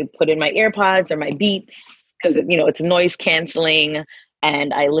 I put in my AirPods or my Beats because, it's noise canceling,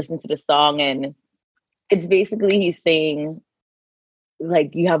 and I listen to the song, and it's basically he's saying,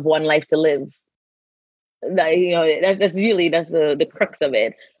 like, you have one life to live. That's the crux of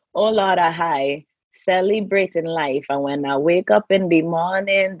it. Oh Lord, I celebrating life, and when I wake up in the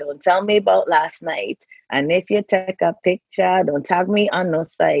morning, don't tell me about last night. And if you take a picture, don't tag me on no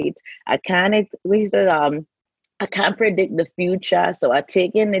site. I can't predict the future, so I'm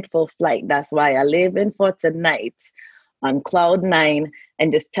taking it for flight. That's why I live in for tonight on cloud nine,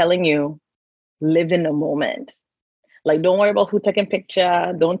 and just telling you, live in the moment. Like, don't worry about who taking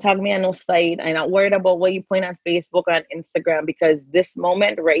picture. Don't tag me on no site. I'm not worried about what you point on Facebook or on Instagram, because this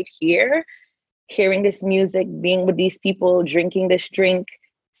moment right here, hearing this music, being with these people, drinking this drink,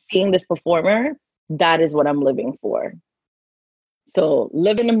 seeing this performer, that is what I'm living for. So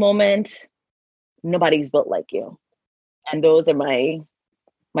live in the moment. Nobody's built like you. And those are my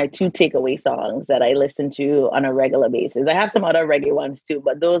two takeaway songs that I listen to on a regular basis. I have some other reggae ones too,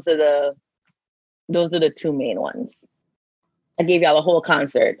 but those are the two main ones. I gave y'all a whole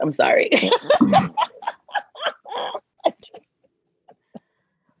concert. I'm sorry.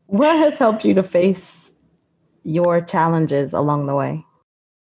 What has helped you to face your challenges along the way?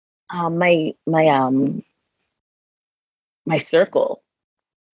 My circle.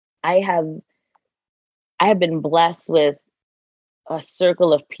 I have been blessed with a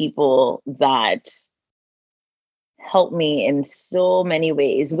circle of people that help me in so many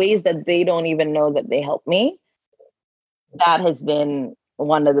ways that they don't even know that they help me. That has been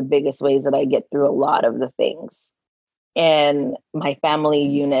one of the biggest ways that I get through a lot of the things. And my family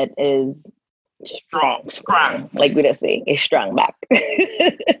unit is strong, like we just say, is strong back.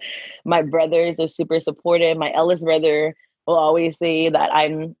 My brothers are super supportive. My eldest brother will always say that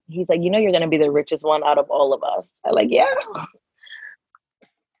he's like, you're going to be the richest one out of all of us. I'm like, yeah,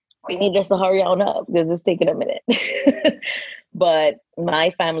 we need just to hurry on up because it's taking a minute. But my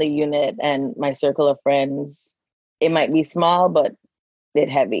family unit and my circle of friends, it might be small, but it's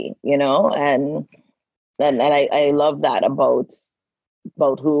heavy, and I love that about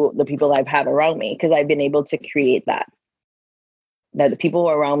who the people I've had around me, because I've been able to create that the people who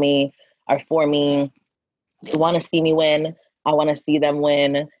are around me are for me. They want to see me win. I want to see them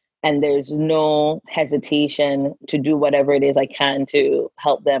win. And there's no hesitation to do whatever it is I can to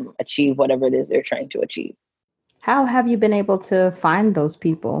help them achieve whatever it is they're trying to achieve. How have you been able to find those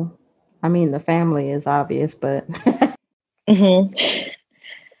people? I mean, the family is obvious, but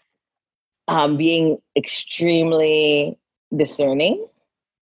being extremely discerning,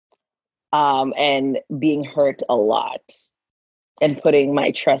 and being hurt a lot, and putting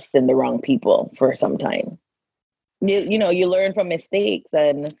my trust in the wrong people for some time. You learn from mistakes,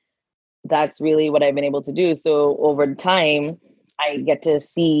 and that's really what I've been able to do. So over time, I get to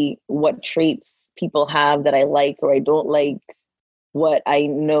see what traits people have that I like or I don't like, what I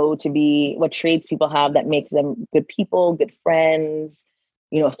know to be, what traits people have that makes them good people, good friends,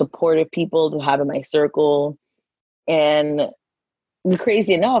 supportive people to have in my circle. And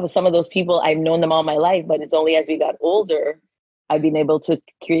crazy enough, some of those people, I've known them all my life, but it's only as we got older, I've been able to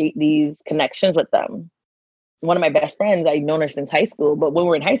create these connections with them. One of my best friends, I've known her since high school, but when we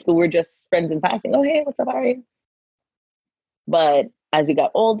were in high school, we were just friends in passing. Oh, hey, what's up, Ari? But as we got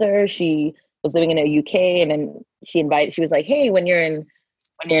older, she was living in the UK, and then she was like, hey, when you're in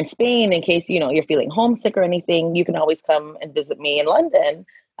Spain, in case, you're feeling homesick or anything, you can always come and visit me in London.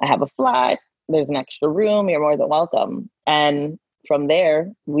 I have a flat. There's an extra room. You're more than welcome. And from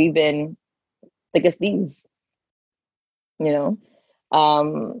there, we've been thick as thieves, and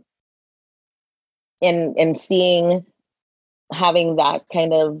having that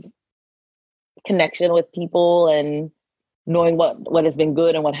kind of connection with people and knowing what has been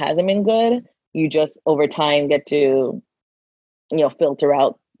good and what hasn't been good, you just over time get to, filter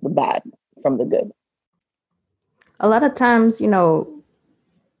out the bad from the good. A lot of times,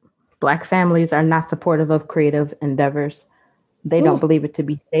 Black families are not supportive of creative endeavors. They don't believe it to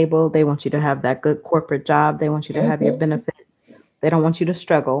be stable. They want you to have that good corporate job. They want you to have your benefits. They don't want you to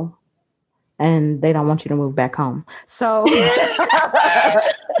struggle. And they don't want you to move back home. So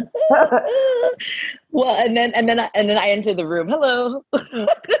well, and then I enter the room. Hello.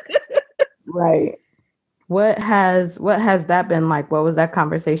 right. What has that been like? What was that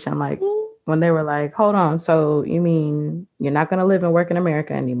conversation like when they were like, hold on, so you mean you're not gonna live and work in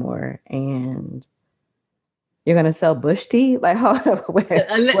America anymore and you're gonna sell bush tea? Like, hold on, wait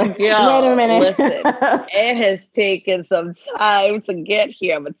a minute. Listen, it has taken some time to get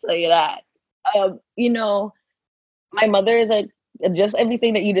here, I'm gonna tell you that. You know, my mother is like just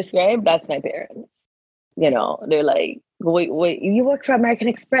everything that you described, that's my parents. You know, they're like, wait, you work for American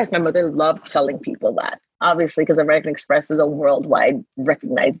Express. My mother loved telling people that, obviously, because American Express is a worldwide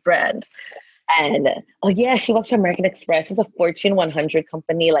recognized brand. And oh yeah, she works for American Express. It's a Fortune 100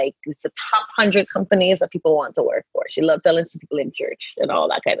 company. Like it's the top 100 companies that people want to work for. She loved telling people in church and all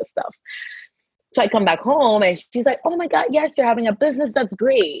that kind of stuff. So I come back home and she's like, oh my God, yes, you're having a business. That's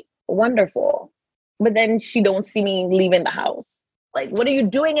great. Wonderful. But then she don't see me leaving the house. Like, what are you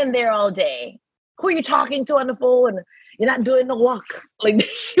doing in there all day? Who are you talking to on the phone? You're not doing the walk. Like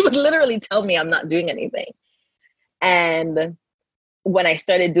she would literally tell me I'm not doing anything. And when I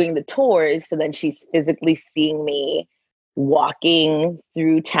started doing the tours, so then she's physically seeing me walking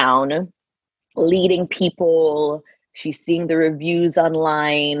through town, leading people. She's seeing the reviews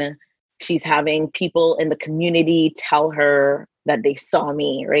online. She's having people in the community tell her that they saw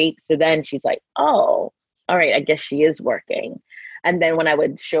me, right? So then she's like, oh, all right, I guess she is working. And then when I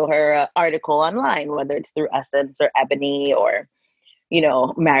would show her an article online, whether it's through Essence or Ebony or, you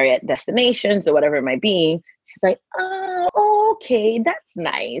know, Marriott Destinations or whatever it might be, she's like, oh, okay, that's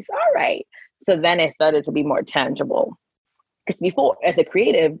nice. All right. So then it started to be more tangible. Because before, as a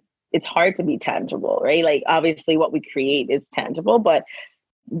creative, it's hard to be tangible, right? Like, obviously, what we create is tangible, but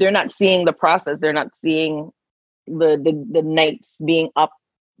they're not seeing the process. They're not seeing the nights being up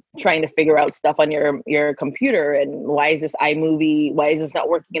trying to figure out stuff on your computer and why is this not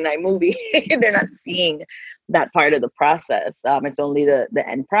working in iMovie? They're not seeing that part of the process. It's only the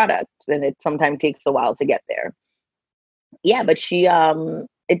end product, and it sometimes takes a while to get there. Yeah, but she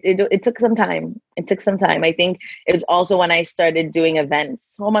it took some time. It took some time. I think it was also when I started doing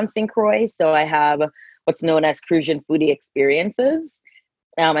events home on St. Croix. So I have what's known as Crucian Foodie Experiences.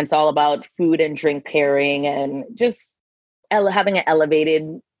 It's all about food and drink pairing and just having an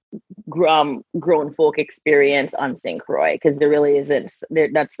elevated grown folk experience on St. Croix, because there really isn't there.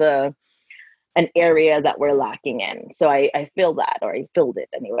 That's an area that we're lacking in. So I feel that, or I filled it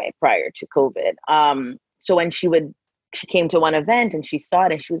anyway prior to COVID. So when she came to one event and she saw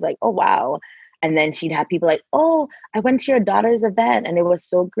it and she was like, oh wow. And then she'd have people like, oh, I went to your daughter's event and it was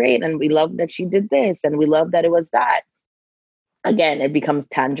so great. And we love that she did this and we love that it was that. Again, it becomes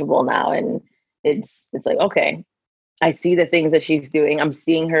tangible now. And it's like, okay, I see the things that she's doing. I'm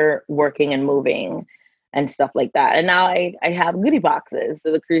seeing her working and moving and stuff like that. And now I have goodie boxes.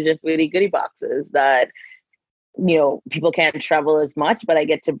 So the Crucian Foodie goodie boxes that, you know, people can't travel as much, but I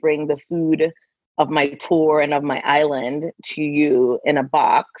get to bring the food of my tour and of my island to you in a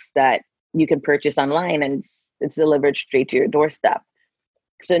box that you can purchase online, and it's delivered straight to your doorstep.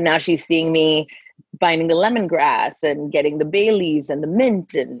 So now she's seeing me finding the lemongrass and getting the bay leaves and the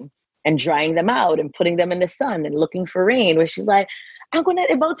mint and drying them out and putting them in the sun and looking for rain, where she's like,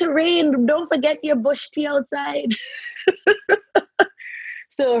 about to rain. Don't forget your bush tea outside.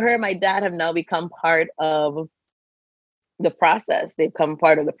 So her and my dad have now become part of the process. They've become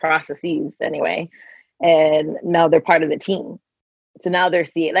part of the processes anyway. And now they're part of the team. So now they're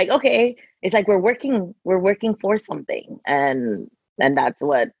seeing like, okay, it's like we're working for something. And that's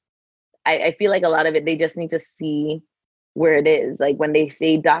what I feel like a lot of it, they just need to see where it is. Like when they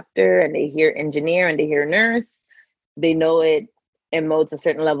say doctor and they hear engineer and they hear nurse, they know it emotes a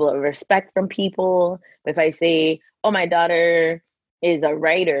certain level of respect from people. If I say, oh, my daughter is a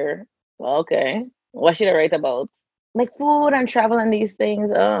writer, well, okay, what should I write about? Like food and travel and these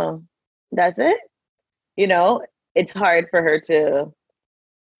things. Oh, that's it? You know, it's hard for her to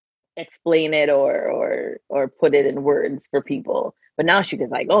explain it or put it in words for people. But now she was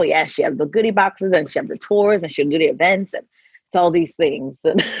like, oh yeah, she has the goodie boxes and she has the tours and she'll do the events and it's all these things.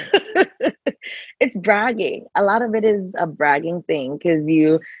 It's bragging. A lot of it is a bragging thing because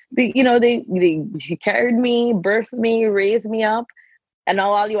she carried me, birthed me, raised me up, and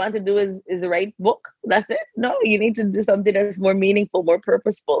now all you want to do is write book. That's it. No, you need to do something that's more meaningful, more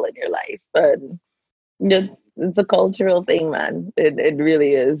purposeful in your life. But it's a cultural thing, man. It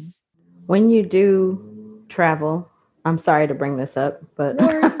really is. When you do travel, I'm sorry to bring this up, but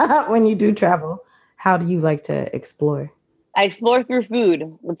when you do travel, how do you like to explore? I explore through food.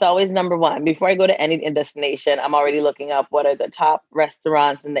 It's always number one. Before I go to any destination, I'm already looking up what are the top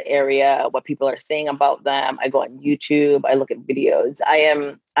restaurants in the area, what people are saying about them. I go on YouTube, I look at videos.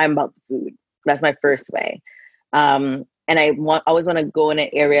 I'm about the food. That's my first way. And always want to go in an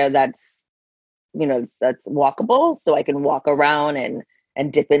area that's, that's walkable, so I can walk around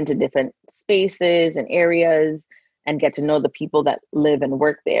and dip into different spaces and areas and get to know the people that live and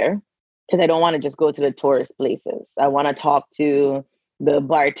work there, because I don't want to just go to the tourist places. I want to talk to the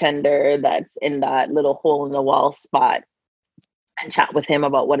bartender that's in that little hole in the wall spot and chat with him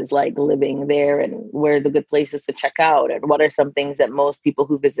about what it's like living there and where are the good places to check out and what are some things that most people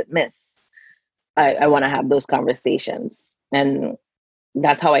who visit miss. I want to have those conversations. And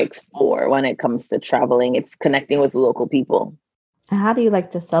that's how I explore when it comes to traveling. It's connecting with local people. How do you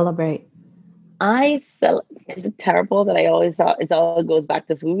like to celebrate? Is it terrible that I always thought it all goes back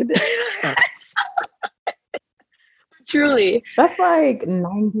to food? Truly. That's like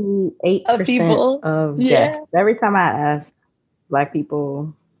 98% of people. of guests. Every time I ask Black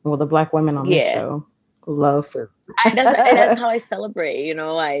people, well, the Black women on this show love food. That's how I celebrate.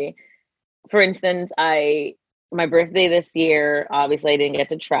 For instance, my birthday this year, obviously I didn't get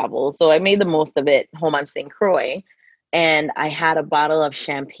to travel. So I made the most of it home on St. Croix. And I had a bottle of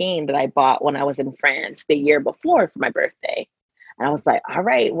champagne that I bought when I was in France the year before for my birthday. And I was like, all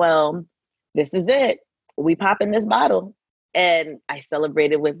right, well, this is it. We pop in this bottle. And I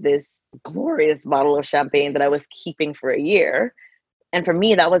celebrated with this glorious bottle of champagne that I was keeping for a year. And for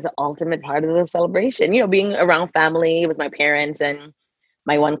me, that was the ultimate part of the celebration. Being around family with my parents and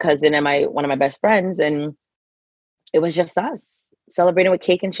my one cousin and one of my best friends. And it was just us celebrating with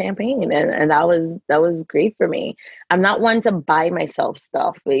cake and champagne. And that was great for me. I'm not one to buy myself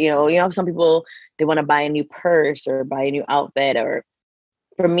stuff, but some people, they want to buy a new purse or buy a new outfit, or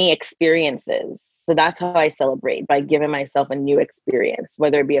for me, experiences. So that's how I celebrate, by giving myself a new experience,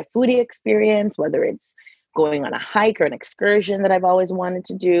 whether it be a foodie experience, whether it's going on a hike or an excursion that I've always wanted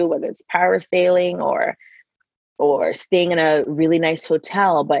to do, whether it's parasailing or staying in a really nice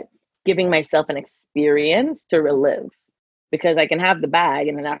hotel, but giving myself an experience to relive. Because I can have the bag,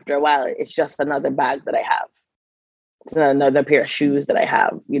 and then after a while, it's just another bag that I have. It's another pair of shoes that I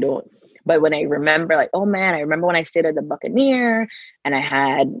have, But when I remember, like, oh man, I remember when I stayed at the Buccaneer and I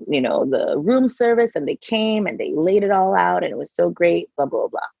had, the room service, and they came and they laid it all out and it was so great, blah, blah,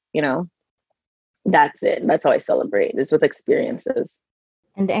 blah, That's it. That's how I celebrate. It's with experiences.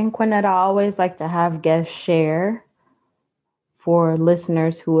 And Anquanette, I always like to have guests share, for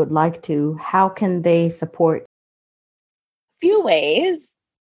listeners who would like to, how can they support? Few ways.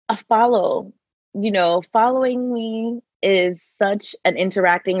 A follow. Following me is such an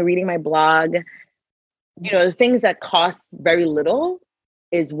interacting, reading my blog, the things that cost very little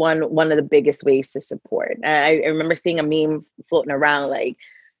is one of the biggest ways to support. I remember seeing a meme floating around, like,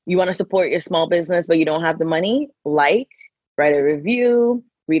 you want to support your small business, but you don't have the money, write a review,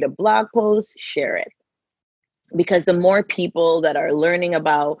 read a blog post, share it. Because the more people that are learning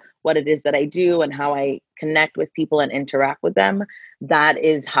about what it is that I do and how I connect with people and interact with them, that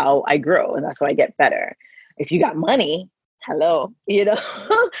is how I grow, and that's how I get better. If you got money, hello,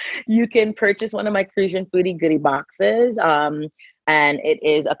 you can purchase one of my Crucian Foodie goodie boxes. And it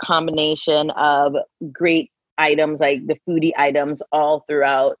is a combination of great items, like the foodie items all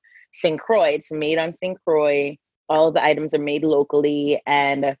throughout St. Croix. It's made on St. Croix. All of the items are made locally,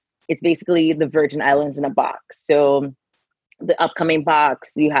 and it's basically the Virgin Islands in a box. So the upcoming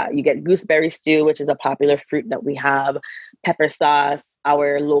box, you get gooseberry stew, which is a popular fruit that we have, pepper sauce,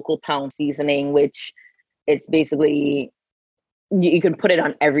 our local pound seasoning, which it's basically, you can put it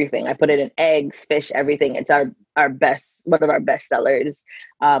on everything. I put it in eggs, fish, everything. It's our best, one of our best sellers.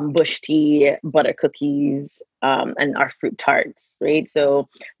 Bush tea, butter cookies, and our fruit tarts, right? So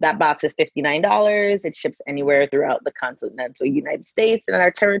that box is $59. It ships anywhere throughout the continental United States and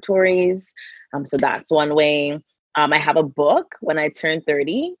our territories. So that's one way. I have a book. When I turned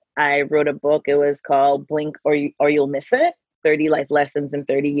 30, I wrote a book. It was called Blink or You'll Miss It, 30 Life Lessons in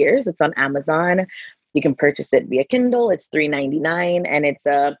 30 Years. It's on Amazon. You can purchase it via Kindle. It's $3.99. And it's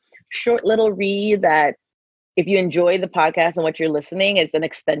a short little read that, if you enjoy the podcast and what you're listening, it's an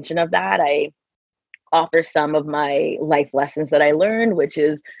extension of that. I offer some of my life lessons that I learned, which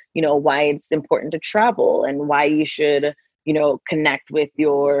is, why it's important to travel and why you should, connect with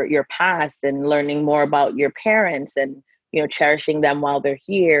your past and learning more about your parents and, cherishing them while they're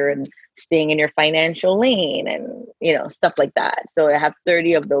here and staying in your financial lane and, stuff like that. So I have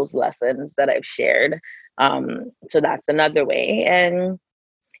 30 of those lessons that I've shared. So that's another way. And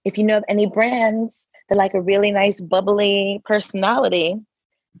if you know of any brands that like a really nice, bubbly personality,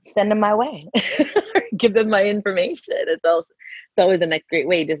 send them my way. give them my information. It's always a great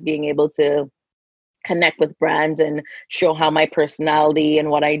way, just being able to connect with brands and show how my personality and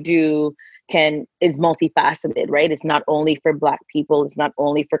what I do is multifaceted, right? It's not only for Black people, it's not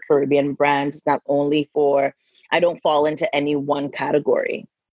only for Caribbean brands, it's not only for, I don't fall into any one category.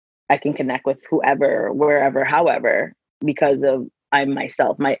 I can connect with whoever, wherever, however, because of I'm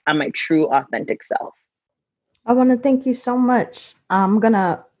myself. I'm my true authentic self. I want to thank you so much. I'm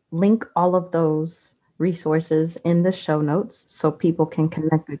gonna link all of those resources in the show notes so people can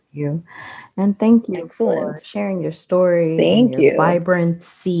connect with you. And thank you for sharing your story and your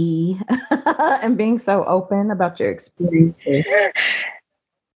vibrancy and being so open about your experiences.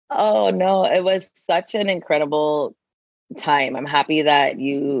 Oh no, it was such an incredible time. I'm happy that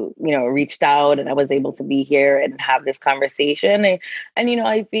you reached out and I was able to be here and have this conversation. And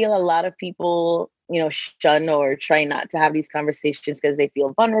I feel a lot of people shun or try not to have these conversations because they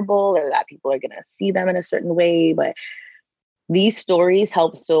feel vulnerable or that people are going to see them in a certain way. But these stories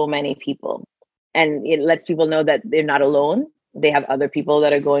help so many people, and it lets people know that they're not alone. They have other people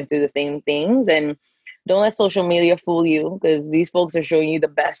that are going through the same things. And don't let social media fool you, because these folks are showing you the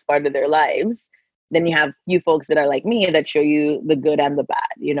best part of their lives. Then you have you folks that are like me that show you the good and the bad,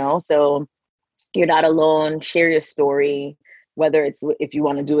 so you're not alone. Share your story, whether it's if you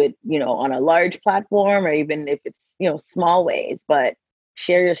want to do it, on a large platform or even if it's, small ways, but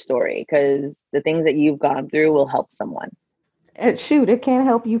share your story because the things that you've gone through will help someone. Shoot, it can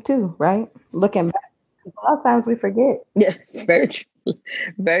help you too, right? Looking back, a lot of times we forget. Yeah, very true.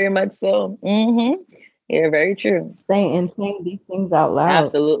 Very much so. Mm-hmm. Yeah, very true. Saying these things out loud.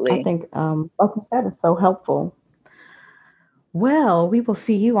 Absolutely. I think, like you said, is so helpful. Well, we will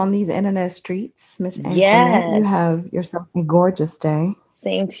see you on these internet streets, Miss Antoinette. Yes. You have yourself a gorgeous day.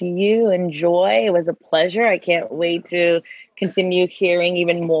 Same to you. Enjoy. It was a pleasure. I can't wait to continue hearing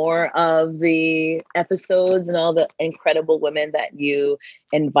even more of the episodes and all the incredible women that you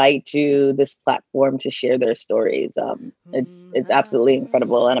invite to this platform to share their stories. It's absolutely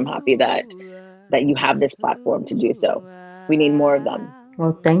incredible, and I'm happy that you have this platform to do so. We need more of them.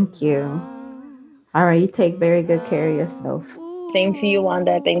 Well, thank you. All right, you take very good care of yourself. Same to you,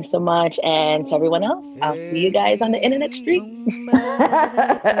 Wanda. Thanks so much. And to everyone else, I'll see you guys on the internet street. All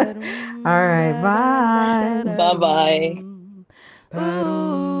right, bye. Bye-bye.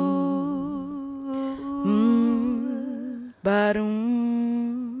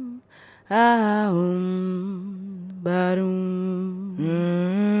 Barum,